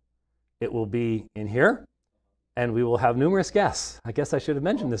 It will be in here, and we will have numerous guests. I guess I should have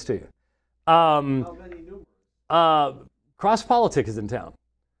mentioned this to you. How many numerous? Cross Politic is in town.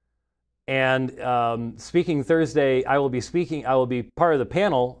 And speaking Thursday, I will be part of the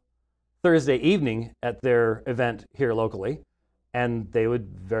panel Thursday evening at their event here locally. And they would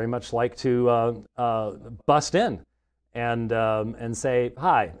very much like to bust in and say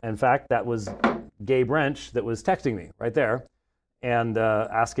hi. In fact, that was Gabe Wrench that was texting me right there and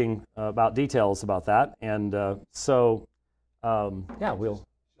asking about details about that. And yeah, we'll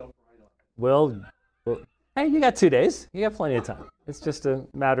hey, you got 2 days. You got plenty of time. It's just a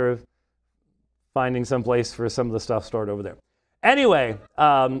matter of finding some place for some of the stuff stored over there. Anyway,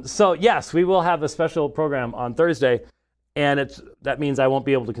 so yes, we will have a special program on Thursday, and that means I won't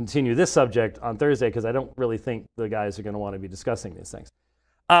be able to continue this subject on Thursday because I don't really think the guys are going to want to be discussing these things.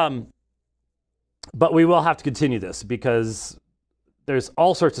 But we will have to continue this because there's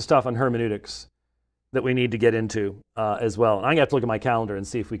all sorts of stuff on hermeneutics that we need to get into as well. And I'm going to have to look at my calendar and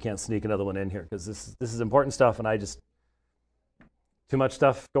see if we can't sneak another one in here because this is important stuff, and too much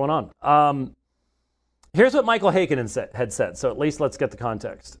stuff going on. Here's what Michael Haken had said, so at least let's get the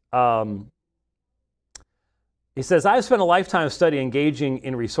context. He says, I've spent a lifetime of study engaging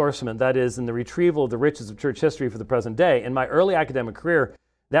in ressourcement, that is, in the retrieval of the riches of church history for the present day. In my early academic career,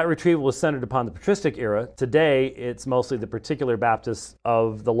 that retrieval was centered upon the patristic era. Today, it's mostly the particular Baptists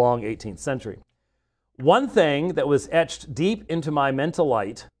of the long 18th century. One thing that was etched deep into my mental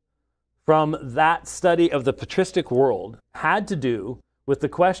light from that study of the patristic world had to do with the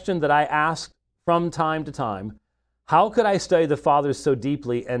question that I asked from time to time: how could I study the Fathers so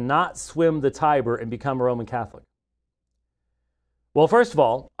deeply and not swim the Tiber and become a Roman Catholic? Well, first of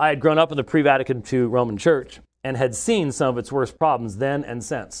all, I had grown up in the pre-Vatican II Roman Church and had seen some of its worst problems then and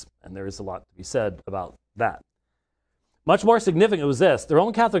since, and there is a lot to be said about that. Much more significant was this: the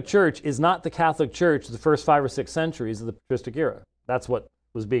Roman Catholic Church is not the Catholic Church of the first 5 or 6 centuries of the patristic era. That's what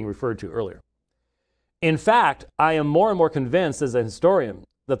was being referred to earlier. In fact, I am more and more convinced as a historian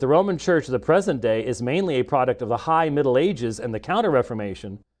that the Roman Church of the present day is mainly a product of the High Middle Ages and the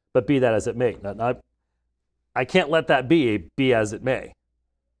Counter-Reformation, but be that as it may. Now, I can't let that be as it may.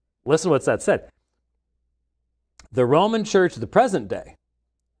 Listen to what's that said. The Roman Church of the present day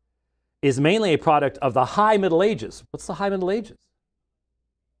is mainly a product of the High Middle Ages. What's the High Middle Ages?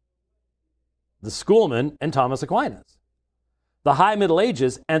 The Schoolmen and Thomas Aquinas. The High Middle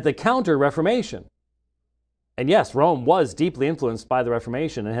Ages and the Counter-Reformation. And yes, Rome was deeply influenced by the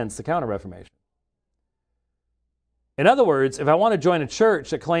Reformation and hence the Counter-Reformation. In other words, if I want to join a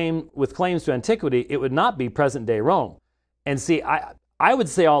church with claims to antiquity, it would not be present-day Rome. And see, I would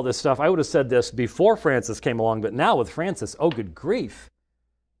say all this stuff, I would have said this before Francis came along, but now with Francis, oh good grief,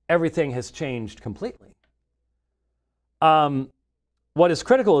 everything has changed completely. What is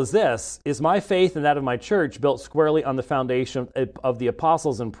critical is this: is my faith and that of my church built squarely on the foundation of the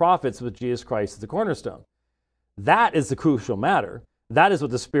apostles and prophets with Jesus Christ as the cornerstone. That is the crucial matter. That is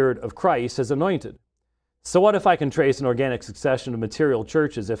what the Spirit of Christ has anointed. So what if I can trace an organic succession of material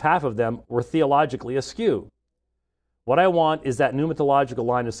churches if half of them were theologically askew? What I want is that pneumatological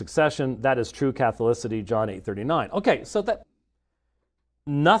line of succession. That is true Catholicity, John 8:39. Okay, so that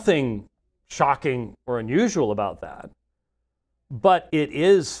nothing shocking or unusual about that. But it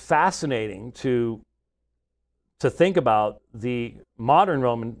is fascinating to think about the modern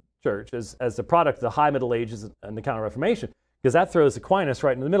Roman Church as the product of the High Middle Ages and the Counter-Reformation, because that throws Aquinas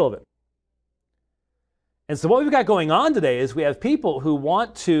right in the middle of it. And so what we've got going on today is we have people who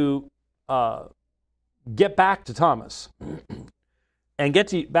want to get back to Thomas and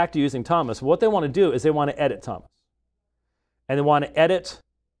back to using Thomas. What they want to do is they want to edit Thomas. And they want to edit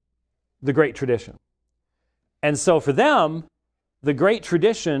the great tradition. And so for them, the great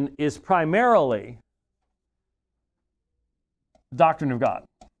tradition is primarily doctrine of God.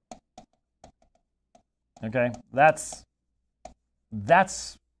 Okay? That's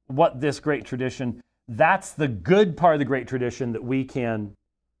that's what this great tradition, that's the good part of the great tradition that we can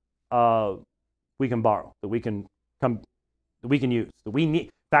borrow, that we can use, that we need. In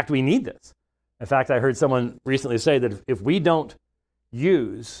fact, we need this. In fact, I heard someone recently say that if we don't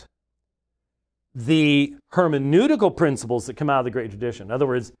use the hermeneutical principles that come out of the great tradition, in other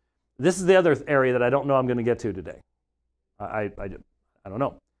words, this is the other area that I don't know I'm going to get to today. I don't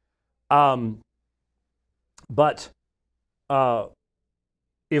know. But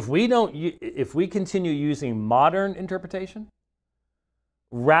if we continue using modern interpretation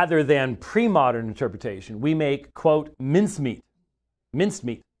rather than pre-modern interpretation, we make, quote, mincemeat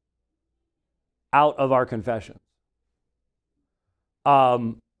out of our confessions.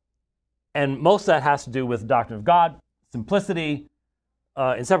 And most of that has to do with doctrine of God, simplicity,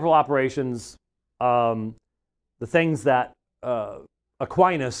 inseparable operations, the things that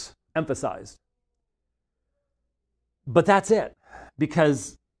Aquinas emphasized. But that's it,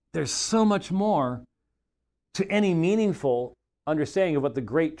 because there's so much more to any meaningful understanding of what the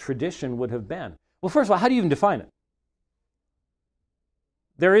great tradition would have been. Well, first of all, how do you even define it?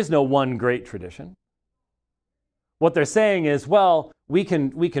 There is no one great tradition. What they're saying is, well, we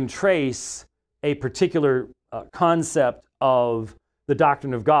can trace a particular concept of the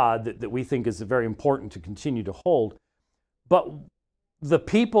doctrine of God that we think is very important to continue to hold. But the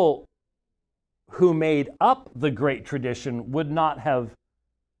people who made up the great tradition would not have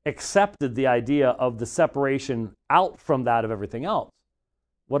accepted the idea of the separation out from that of everything else.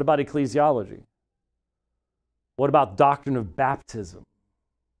 What about ecclesiology? What about doctrine of baptism?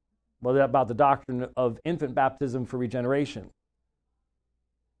 What about the doctrine of infant baptism for regeneration?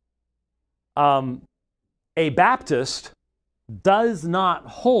 A Baptist does not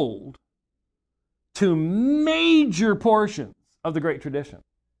hold to major portions of the great tradition.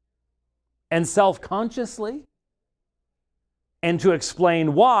 And self-consciously, and to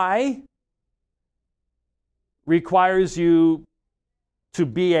explain why, requires you to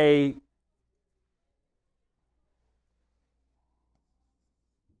be a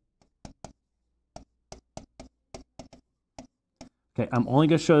okay, I'm only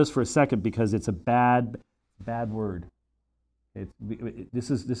going to show this for a second because it's a bad word. This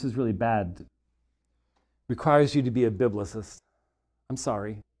is really bad. Requires you to be a biblicist. I'm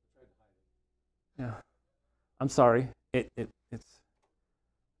sorry. Yeah, I'm sorry. It's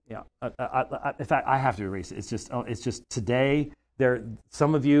yeah. In fact, I have to erase it. It's just today.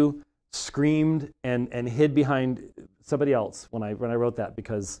 Some of you screamed and hid behind somebody else when I wrote that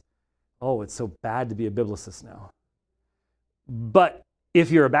because, oh, it's so bad to be a biblicist now. But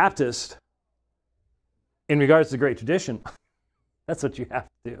if you're a Baptist, in regards to the great tradition, that's what you have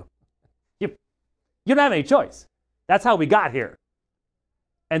to do. You don't have any choice. That's how we got here.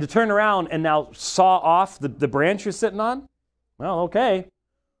 And to turn around and now saw off the branch you're sitting on, well, okay.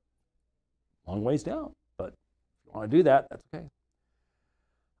 Long ways down. But if you want to do that, that's okay.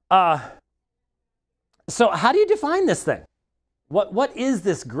 So how do you define this thing? What is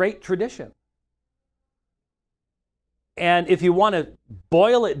this great tradition? And if you want to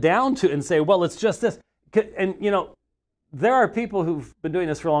boil it down to and say, well, it's just this. And, there are people who've been doing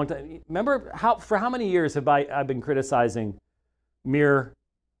this for a long time. Remember, for how many years have I've been criticizing the mere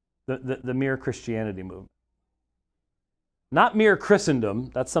Christianity movement? Not mere Christendom,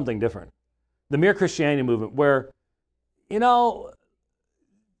 that's something different. The mere Christianity movement where, really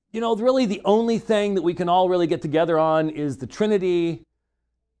the only thing that we can all really get together on is the Trinity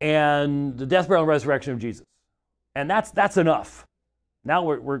and the death, burial, and resurrection of Jesus. And that's enough. Now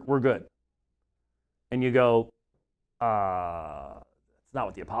we're good. And you go, it's not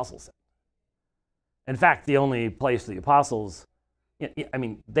what the apostles said. In fact, the only place the apostles,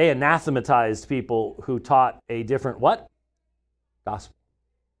 they anathematized people who taught a different what? Gospel.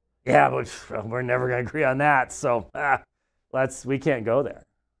 Yeah, but we're never going to agree on that. So we can't go there.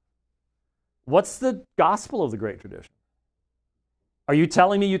 What's the gospel of the great tradition? Are you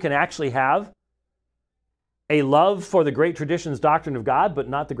telling me you can actually have a love for the great tradition's doctrine of God, but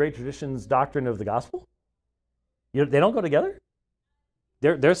not the great tradition's doctrine of the gospel? They don't go together?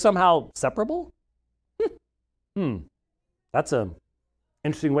 They're somehow separable? That's an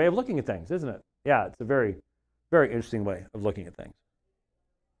interesting way of looking at things, isn't it? Yeah, it's a very, very interesting way of looking at things.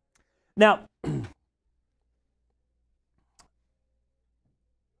 Now,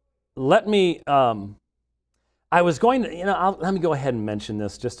 let me, I was going to, let me go ahead and mention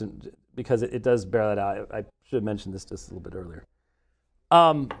this because it does bear that out. I should have mentioned this just a little bit earlier.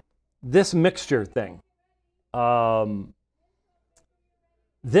 This mixture thing.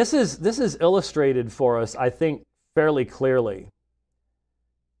 This is illustrated for us, I think, fairly clearly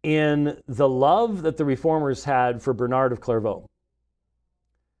in the love that the Reformers had for Bernard of Clairvaux.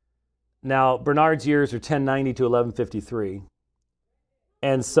 Now, Bernard's years are 1090 to 1153.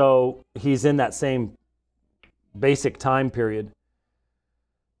 And so he's in that same basic time period.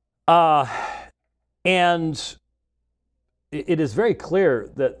 And it is very clear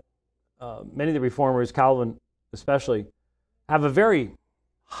that many of the reformers, Calvin especially, have a very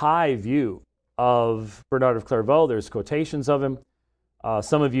high view of Bernard of Clairvaux. There's quotations of him.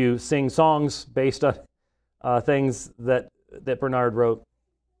 Some of you sing songs based on things that Bernard wrote.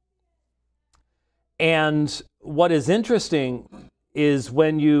 And what is interesting is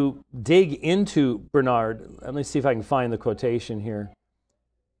when you dig into Bernard, let me see if I can find the quotation here.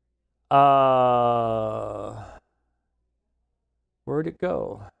 Where'd it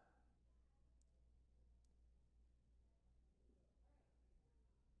go?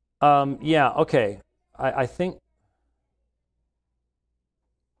 Yeah, okay. I think,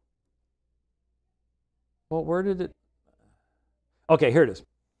 well, where did it? Okay, here it is.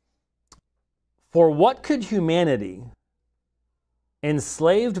 For what could humanity,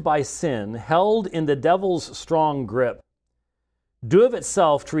 enslaved by sin, held in the devil's strong grip, do of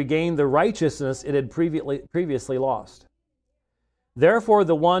itself to regain the righteousness it had previously lost? Therefore,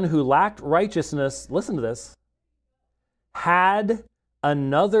 the one who lacked righteousness, listen to this, had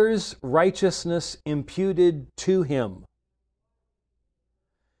another's righteousness imputed to him.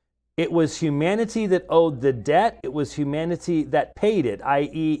 It was humanity that owed the debt. It was humanity that paid it,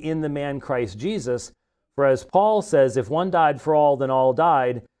 i.e. in the man Christ Jesus. For as Paul says, if one died for all, then all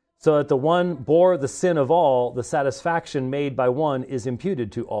died, so that the one bore the sin of all, the satisfaction made by one is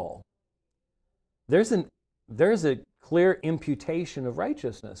imputed to all. There's a clear imputation of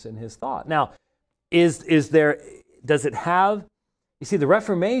righteousness in his thought. Now, does it have, you see, the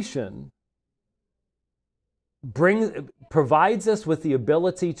Reformation provides us with the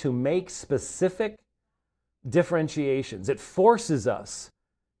ability to make specific differentiations. It forces us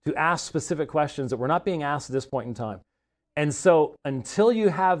to ask specific questions that were not being asked at this point in time. And so until you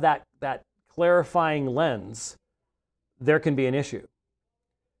have that clarifying lens, there can be an issue.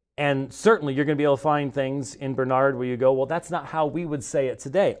 And certainly you're going to be able to find things in Bernard where you go, well, that's not how we would say it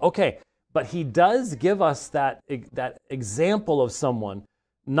today. Okay, but he does give us that example of someone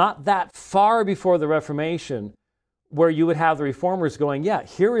not that far before the Reformation where you would have the reformers going, yeah,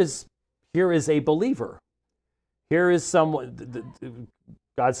 here is a believer. Here is someone,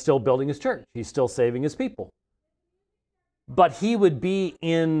 God's still building his church. He's still saving his people. But he would be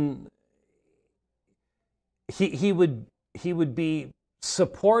he would be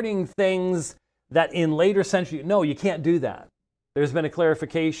supporting things that in later centuries, no, you can't do that. There's been a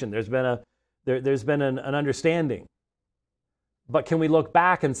clarification. There's been an understanding. But can we look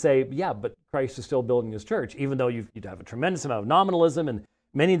back and say, yeah, but Christ is still building his church, even though you'd have a tremendous amount of nominalism, and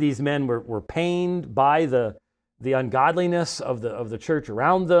many of these men were pained by the ungodliness of the church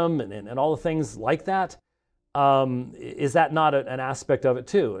around them and all the things like that. Is that not an aspect of it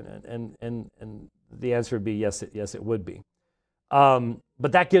too? And the answer would be yes, it would be.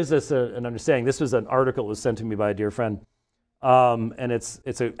 But that gives us an understanding. This was an article that was sent to me by a dear friend, and it's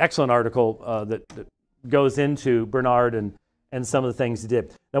an excellent article that goes into Bernard and some of the things he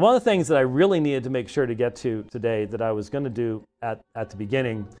did. Now, one of the things that I really needed to make sure to get to today that I was going to do at the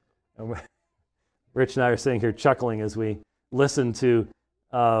beginning, and Rich and I are sitting here chuckling as we listen to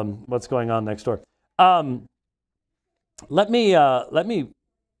what's going on next door. Let me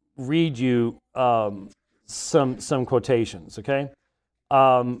read you some quotations, okay?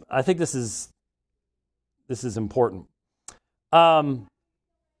 I think this is important.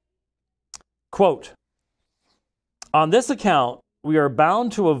 Quote, on this account, we are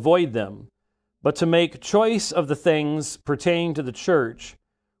bound to avoid them, but to make choice of the things pertaining to the church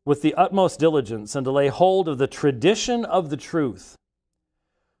with the utmost diligence, and to lay hold of the tradition of the truth.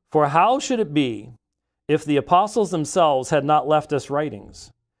 For how should it be if the apostles themselves had not left us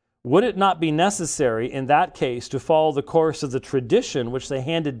writings? Would it not be necessary in that case to follow the course of the tradition which they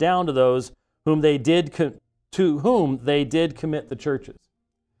handed down to those whom they did commit the churches?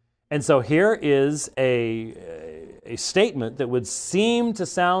 And so here is a statement that would seem to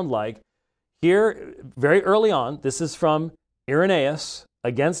sound like, here, very early on, this is from Irenaeus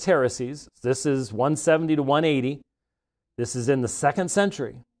against heresies. This is 170 to 180. This is in the 2nd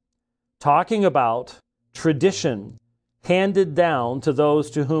century, talking about tradition handed down to those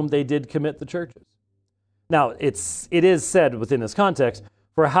to whom they did commit the churches. Now, it is said within this context,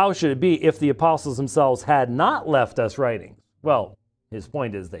 for how should it be if the apostles themselves had not left us writings? Well, his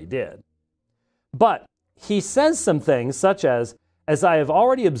point is they did. But he says some things such as I have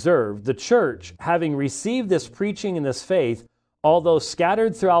already observed, the church, having received this preaching and this faith, although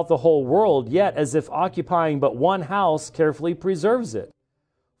scattered throughout the whole world, yet as if occupying but one house, carefully preserves it.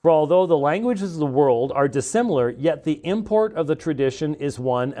 For although the languages of the world are dissimilar, yet the import of the tradition is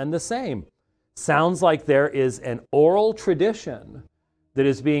one and the same. Sounds like there is an oral tradition that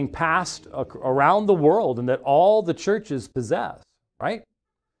is being passed around the world and that all the churches possess, right?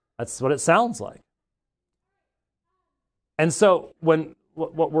 That's what it sounds like. And so what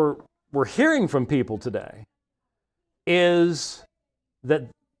we're hearing from people today is that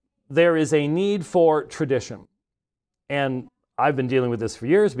there is a need for tradition. And I've been dealing with this for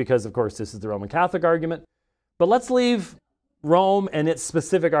years because, of course, this is the Roman Catholic argument. But let's leave Rome and its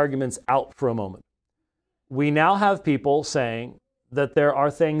specific arguments out for a moment. We now have people saying that there are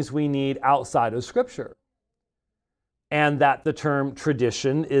things we need outside of Scripture, and that the term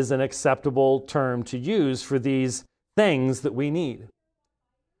tradition is an acceptable term to use for these things that we need.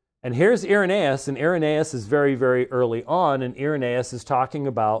 And here's Irenaeus, and Irenaeus is very, very early on, and Irenaeus is talking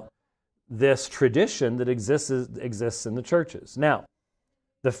about this tradition that exists in the churches. Now,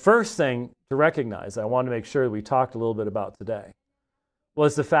 the first thing to recognize, I want to make sure that we talked a little bit about today,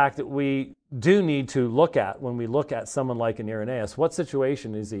 was the fact that we do need to look at, when we look at someone like an Irenaeus, what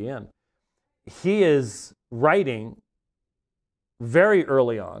situation is he in? He is writing very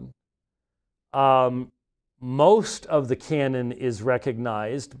early on. Most of the canon is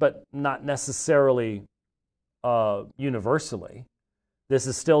recognized, but not necessarily universally. This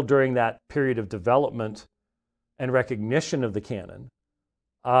is still during that period of development and recognition of the canon.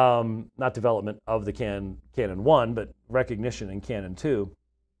 Not development of the canon 1, but recognition in canon 2.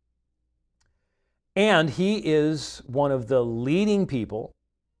 And he is one of the leading people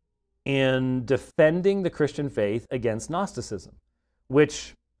in defending the Christian faith against Gnosticism,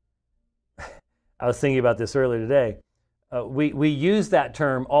 which, I was thinking about this earlier today, we use that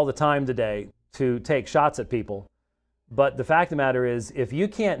term all the time today to take shots at people. But the fact of the matter is, if you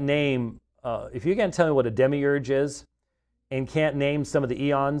can't tell me what a demiurge is and can't name some of the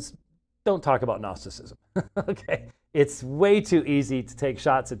eons, don't talk about Gnosticism. Okay? It's way too easy to take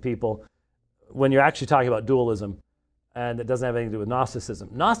shots at people when you're actually talking about dualism, and it doesn't have anything to do with Gnosticism.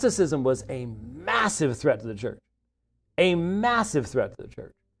 Gnosticism was a massive threat to the church. A massive threat to the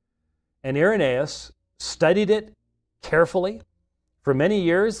church. And Irenaeus studied it carefully. For many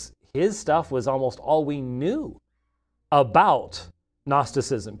years, his stuff was almost all we knew about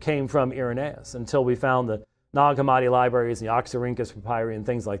Gnosticism came from Irenaeus, until we found the Nag Hammadi libraries, the Oxyrhynchus papyri, and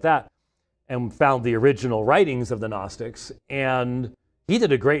things like that, and found the original writings of the Gnostics, and he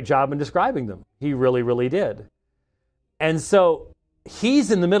did a great job in describing them. He really, really did. And so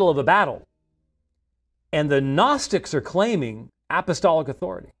he's in the middle of a battle, and the Gnostics are claiming apostolic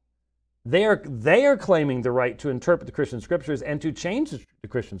authority. They are claiming the right to interpret the Christian scriptures and to change the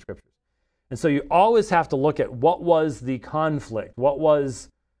Christian scriptures. And so you always have to look at what was the conflict, what was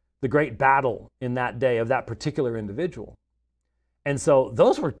the great battle in that day of that particular individual. And so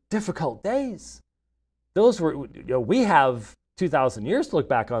those were difficult days. Those were, we have 2,000 years to look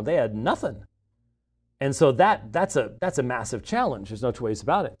back on. They had nothing. And so that's a massive challenge. There's no two ways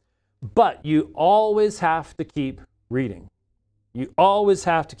about it. But you always have to keep reading. You always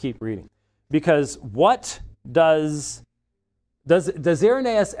have to keep reading. Because what does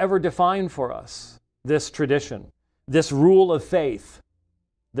Irenaeus ever define for us this tradition, this rule of faith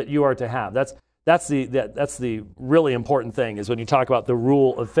that you are to have? That's the really important thing, is when you talk about the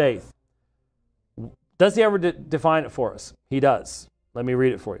rule of faith. Does he ever define it for us? He does. Let me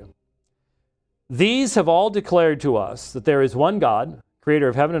read it for you. These have all declared to us that there is one God, creator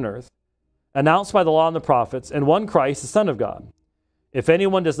of heaven and earth, announced by the law and the prophets, and one Christ, the Son of God. If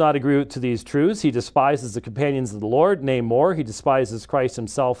anyone does not agree to these truths, he despises the companions of the Lord. Nay, more, he despises Christ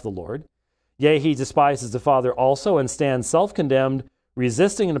himself, the Lord. Yea, he despises the Father also, and stands self-condemned,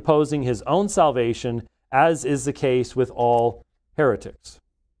 resisting and opposing his own salvation, as is the case with all heretics.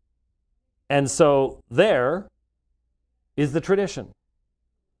 And so there is the tradition.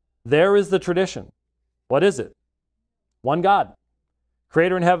 There is the tradition. What is it? One God,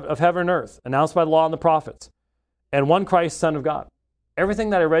 creator of heaven and earth, announced by the law and the prophets, and one Christ, Son of God. Everything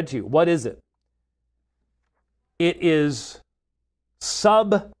that I read to you, what is it? It is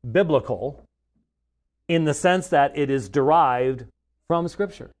sub-biblical in the sense that it is derived from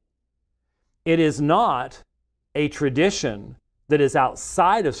Scripture. It is not a tradition that is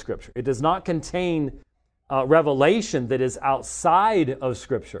outside of Scripture. It does not contain revelation that is outside of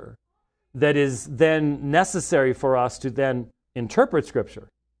Scripture that is then necessary for us to then interpret Scripture.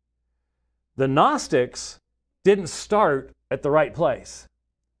 The Gnostics didn't start at the right place.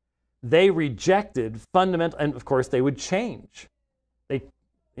 They rejected fundamental, and of course they would change.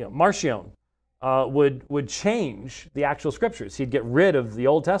 Marcion would change the actual scriptures. He'd get rid of the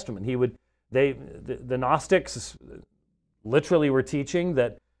Old Testament. The Gnostics literally were teaching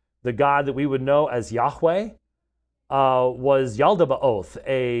that the God that we would know as Yahweh, was Yaldabaoth,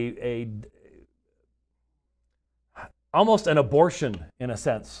 almost an abortion in a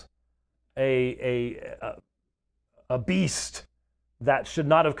sense, a beast that should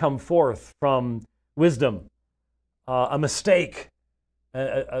not have come forth from wisdom, a mistake,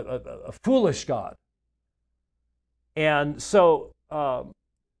 a foolish God. And so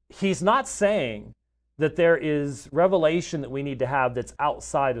he's not saying that there is revelation that we need to have that's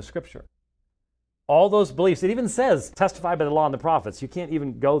outside of Scripture. All those beliefs, it even says, testified by the law and the prophets. You can't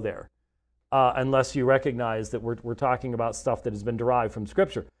even go there unless you recognize that we're talking about stuff that has been derived from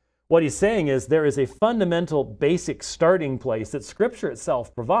Scripture. What he's saying is there is a fundamental basic starting place that Scripture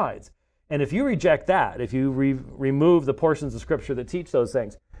itself provides. And if you reject that, if you remove the portions of Scripture that teach those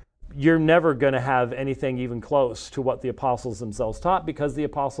things, you're never going to have anything even close to what the apostles themselves taught, because the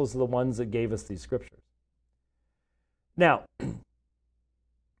apostles are the ones that gave us these Scriptures. Now,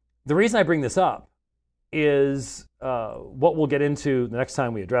 the reason I bring this up is what we'll get into the next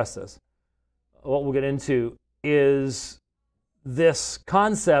time we address this. What we'll get into is this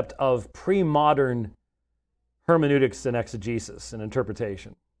concept of pre-modern hermeneutics and exegesis and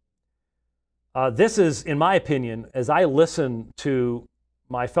interpretation. This is, in my opinion, as I listen to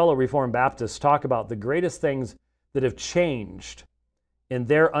my fellow Reformed Baptists talk about the greatest things that have changed in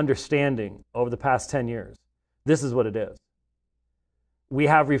their understanding over the past 10 years, this is what it is. We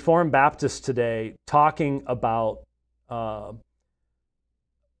have Reformed Baptists today talking about, let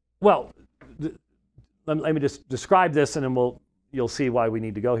me just describe this and then you'll see why we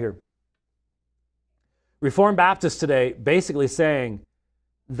need to go here. Reformed Baptists today basically saying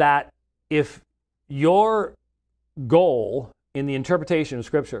that if your goal in the interpretation of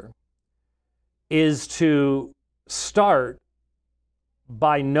Scripture is to start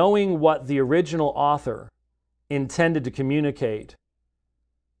by knowing what the original author intended to communicate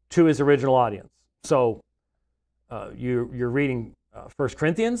to his original audience. So you're reading 1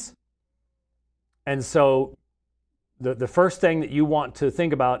 Corinthians, and so the first thing that you want to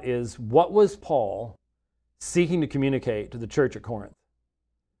think about is, what was Paul seeking to communicate to the church at Corinth?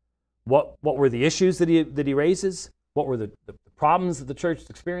 What were the issues that he raises? What were the problems that the church is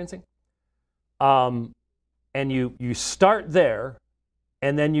experiencing? And you start there,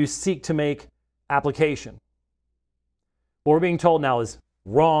 and then you seek to make application. What we're being told now is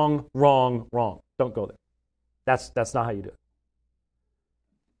wrong, wrong, wrong. Don't go there. That's not how you do it.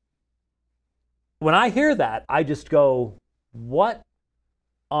 When I hear that, I just go, what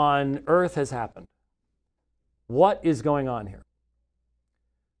on earth has happened? What is going on here?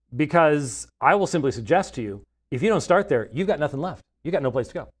 Because I will simply suggest to you, if you don't start there, you've got nothing left. You've got no place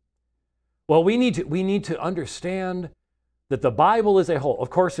to go. Well, we need to understand that the Bible is a whole.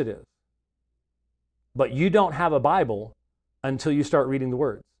 Of course it is. But you don't have a Bible until you start reading the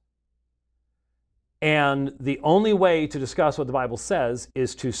words. And the only way to discuss what the Bible says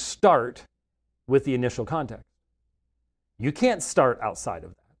is to start with the initial context. You can't start outside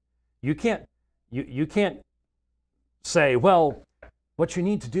of that. You can't say, well, what you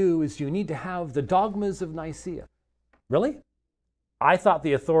need to do is you need to have the dogmas of Nicaea. Really? I thought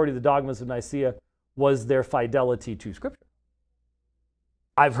the authority of the dogmas of Nicaea was their fidelity to Scripture.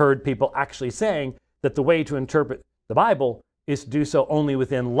 I've heard people actually saying that the way to interpret the Bible is to do so only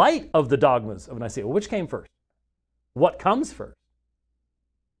within light of the dogmas of Nicaea. Well, which came first? What comes first?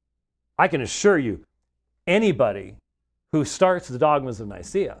 I can assure you, anybody who starts the dogmas of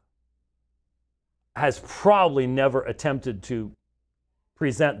Nicaea has probably never attempted to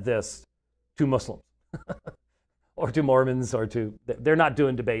present this to Muslims or to Mormons or to, they're not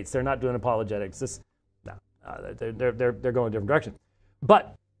doing debates, they're not doing apologetics. They're going a different direction.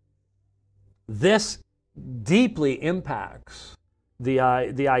 But this deeply impacts the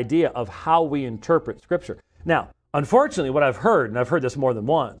idea of how we interpret Scripture. Now, unfortunately, what I've heard, and I've heard this more than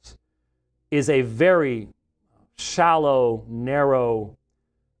once, is a very shallow, narrow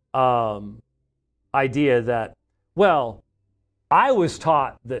idea that, well, I was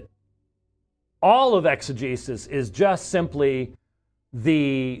taught that all of exegesis is just simply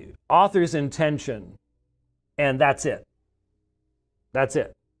the author's intention, and that's it. That's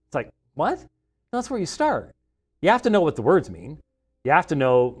it. It's like, what? That's where you start. You have to know what the words mean. You have to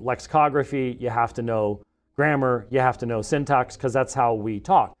know lexicography. You have to know grammar. You have to know syntax, because that's how we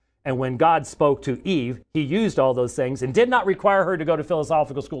talk. And when God spoke to Eve, he used all those things and did not require her to go to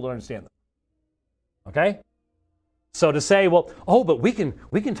philosophical school to understand them. Okay? So to say, well, oh, but we can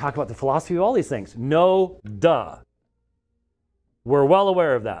talk about the philosophy of all these things. No, duh. We're well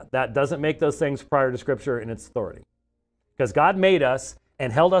aware of that. That doesn't make those things prior to Scripture in its authority. Because God made us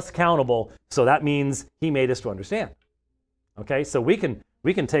and held us accountable, so that means he made us to understand. Okay? So we can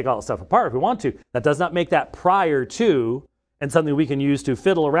We can take all the stuff apart if we want to. That does not make that prior to and something we can use to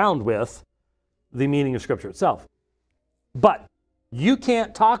fiddle around with the meaning of Scripture itself. But you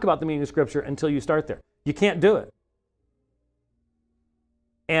can't talk about the meaning of Scripture until you start there. You can't do it.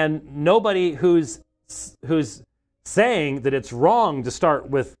 And nobody who's saying that it's wrong to start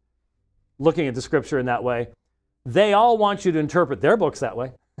with looking at the Scripture in that way, they all want you to interpret their books that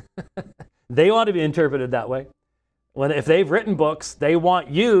way. They want to be interpreted that way. If they've written books, they want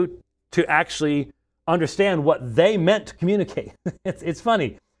you to actually understand what they meant to communicate. It's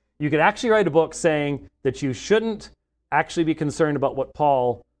funny. You could actually write a book saying that you shouldn't actually be concerned about what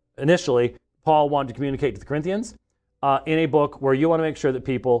Paul wanted to communicate to the Corinthians, in a book where you want to make sure that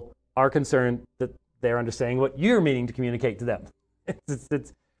people are concerned that they're understanding what you're meaning to communicate to them.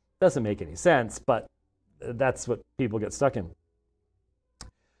 It doesn't make any sense, but that's what people get stuck in.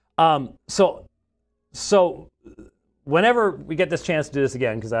 So whenever we get this chance to do this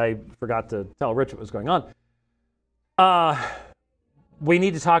again, because I forgot to tell Rich what was going on, we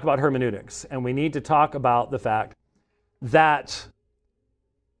need to talk about hermeneutics, and we need to talk about the fact that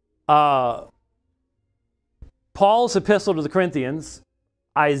Paul's epistle to the Corinthians,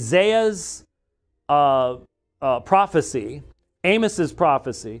 Isaiah's prophecy, Amos's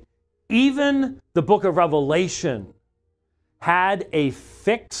prophecy, even the book of Revelation had a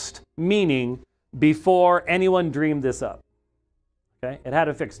fixed meaning before anyone dreamed this up. Okay? It had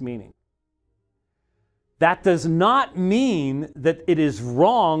a fixed meaning. That does not mean that it is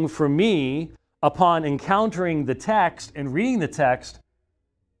wrong for me, upon encountering the text and reading the text,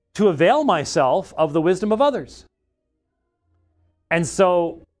 to avail myself of the wisdom of others. And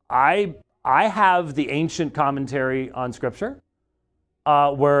so I have the ancient commentary on Scripture,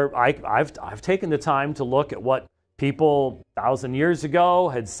 where I've taken the time to look at what people 1,000 years ago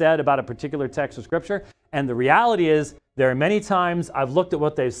had said about a particular text of Scripture. And the reality is, there are many times I've looked at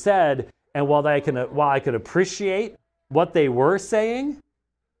what they've said, and while I could appreciate what they were saying,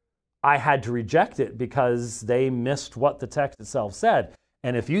 I had to reject it because they missed what the text itself said.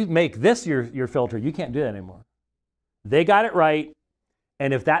 And if you make this your filter, you can't do that anymore. They got it right,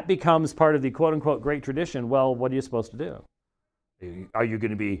 and if that becomes part of the quote-unquote great tradition, well, what are you supposed to do? Are you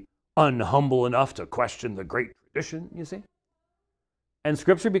going to be unhumble enough to question the great tradition, you see? And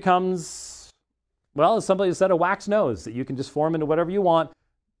Scripture becomes, well, as somebody said, a wax nose that you can just form into whatever you want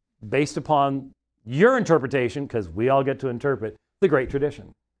based upon your interpretation, because we all get to interpret the great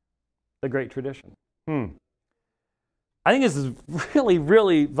tradition. The great tradition. I think this is really,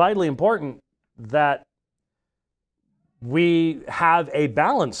 really vitally important that we have a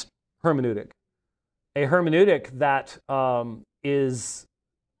balanced hermeneutic. A hermeneutic that is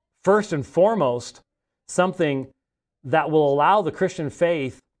first and foremost something that will allow the Christian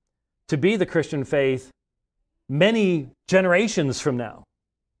faith to be the Christian faith many generations from now,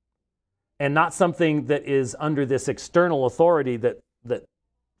 and not something that is under this external authority that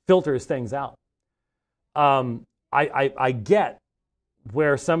filters things out. I get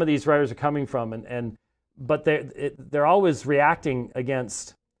where some of these writers are coming from, but they're always reacting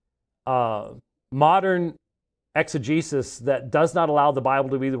against modern exegesis that does not allow the Bible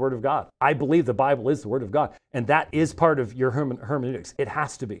to be the Word of God. I believe the Bible is the Word of God, and that is part of your hermeneutics. It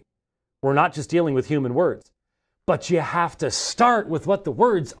has to be. We're not just dealing with human words, but you have to start with what the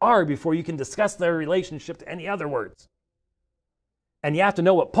words are before you can discuss their relationship to any other words. And you have to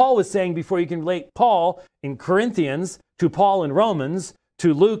know what Paul was saying before you can relate Paul in Corinthians to Paul in Romans,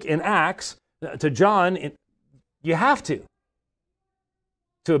 to Luke in Acts, to John. You have to.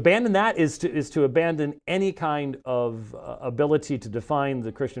 To abandon that is to abandon any kind of ability to define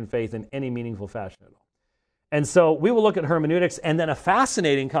the Christian faith in any meaningful fashion at all. And so we will look at hermeneutics, and then a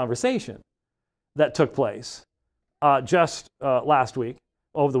fascinating conversation that took place just last week,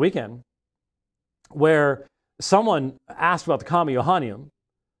 over the weekend, where someone asked about the Comma Johanneum,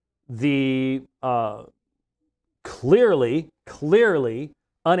 the clearly,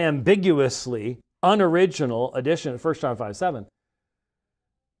 unambiguously, unoriginal edition of 1 John 5:7,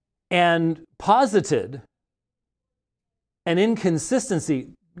 and posited an inconsistency,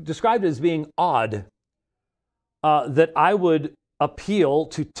 described it as being odd, that I would appeal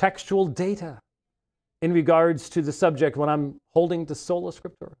to textual data in regards to the subject when I'm holding to sola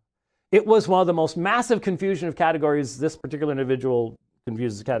scriptura. It was one of the most massive confusion of categories. This particular individual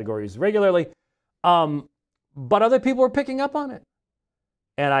confuses categories regularly, but other people were picking up on it.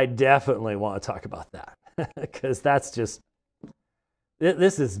 And I definitely want to talk about that, because that's just,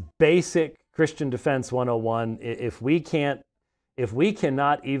 this is basic Christian defense 101. If we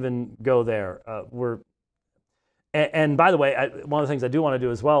cannot even go there, and by the way, one of the things I do want to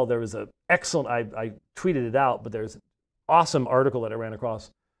do as well, there was an excellent, I tweeted it out, but there's an awesome article that I ran across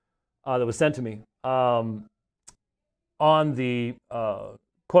that was sent to me on the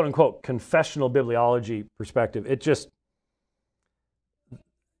quote unquote confessional bibliology perspective.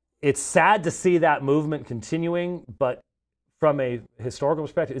 It's sad to see that movement continuing, but from a historical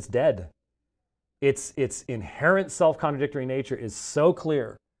perspective, it's dead. Its inherent self-contradictory nature is so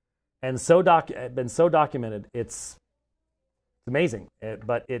clear and been so documented. It's amazing,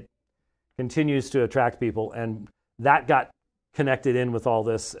 but it continues to attract people, and that got connected in with all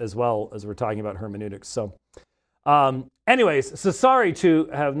this as well as we're talking about hermeneutics. So anyways, so sorry to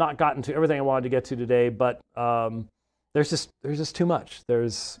have not gotten to everything I wanted to get to today, but there's just too much.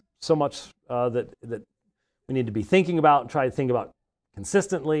 There's so much that we need to be thinking about and try to think about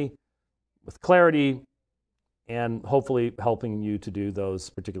consistently with clarity, and hopefully helping you to do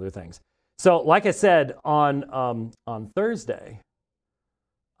those particular things. So like I said, on Thursday,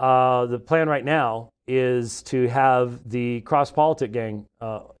 the plan right now is to have the cross-politic gang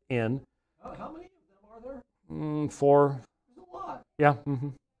in. How many of them are there? 4. There's a lot. Yeah.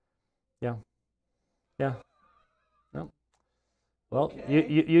 Yeah. Yeah. No. Well, Okay.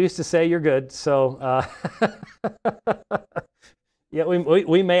 you used to say you're good, so yeah,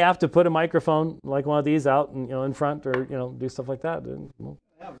 we may have to put a microphone like one of these out and in front, or do stuff like that. And, well,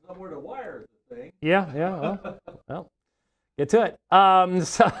 Have somewhere to wire the thing. yeah. Well, get to it.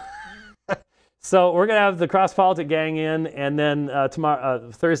 So we're gonna have the cross-politic gang in, and then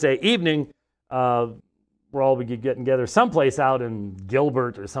tomorrow, Thursday evening, we'll all be getting together someplace out in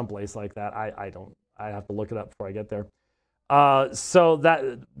Gilbert or someplace like that. I have to look it up before I get there. So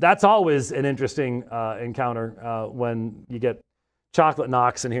that's always an interesting encounter when you get Chocolate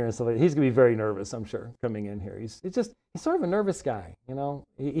Knox in here and stuff like that. He's gonna be very nervous, I'm sure, coming in here. He's sort of a nervous guy,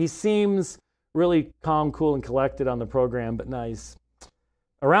 He seems really calm, cool, and collected on the program, but no, he's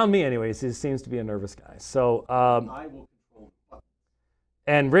around me anyways. He seems to be a nervous guy. So I will control the buttons.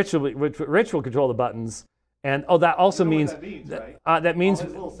 and Rich will control the buttons. And that also means what that means, right? That means All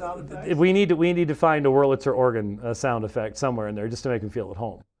his little sound effects? we need to find a Wurlitzer organ sound effect somewhere in there just to make him feel at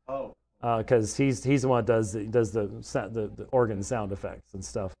home. Oh. Because he's the one that does the organ sound effects and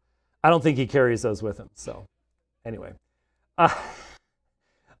stuff. I don't think he carries those with him. So anyway, all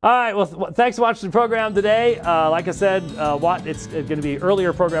right. Well, thanks for watching the program today. Like I said, it's going to be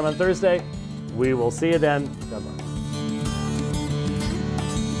earlier program on Thursday. We will see you then. God bless.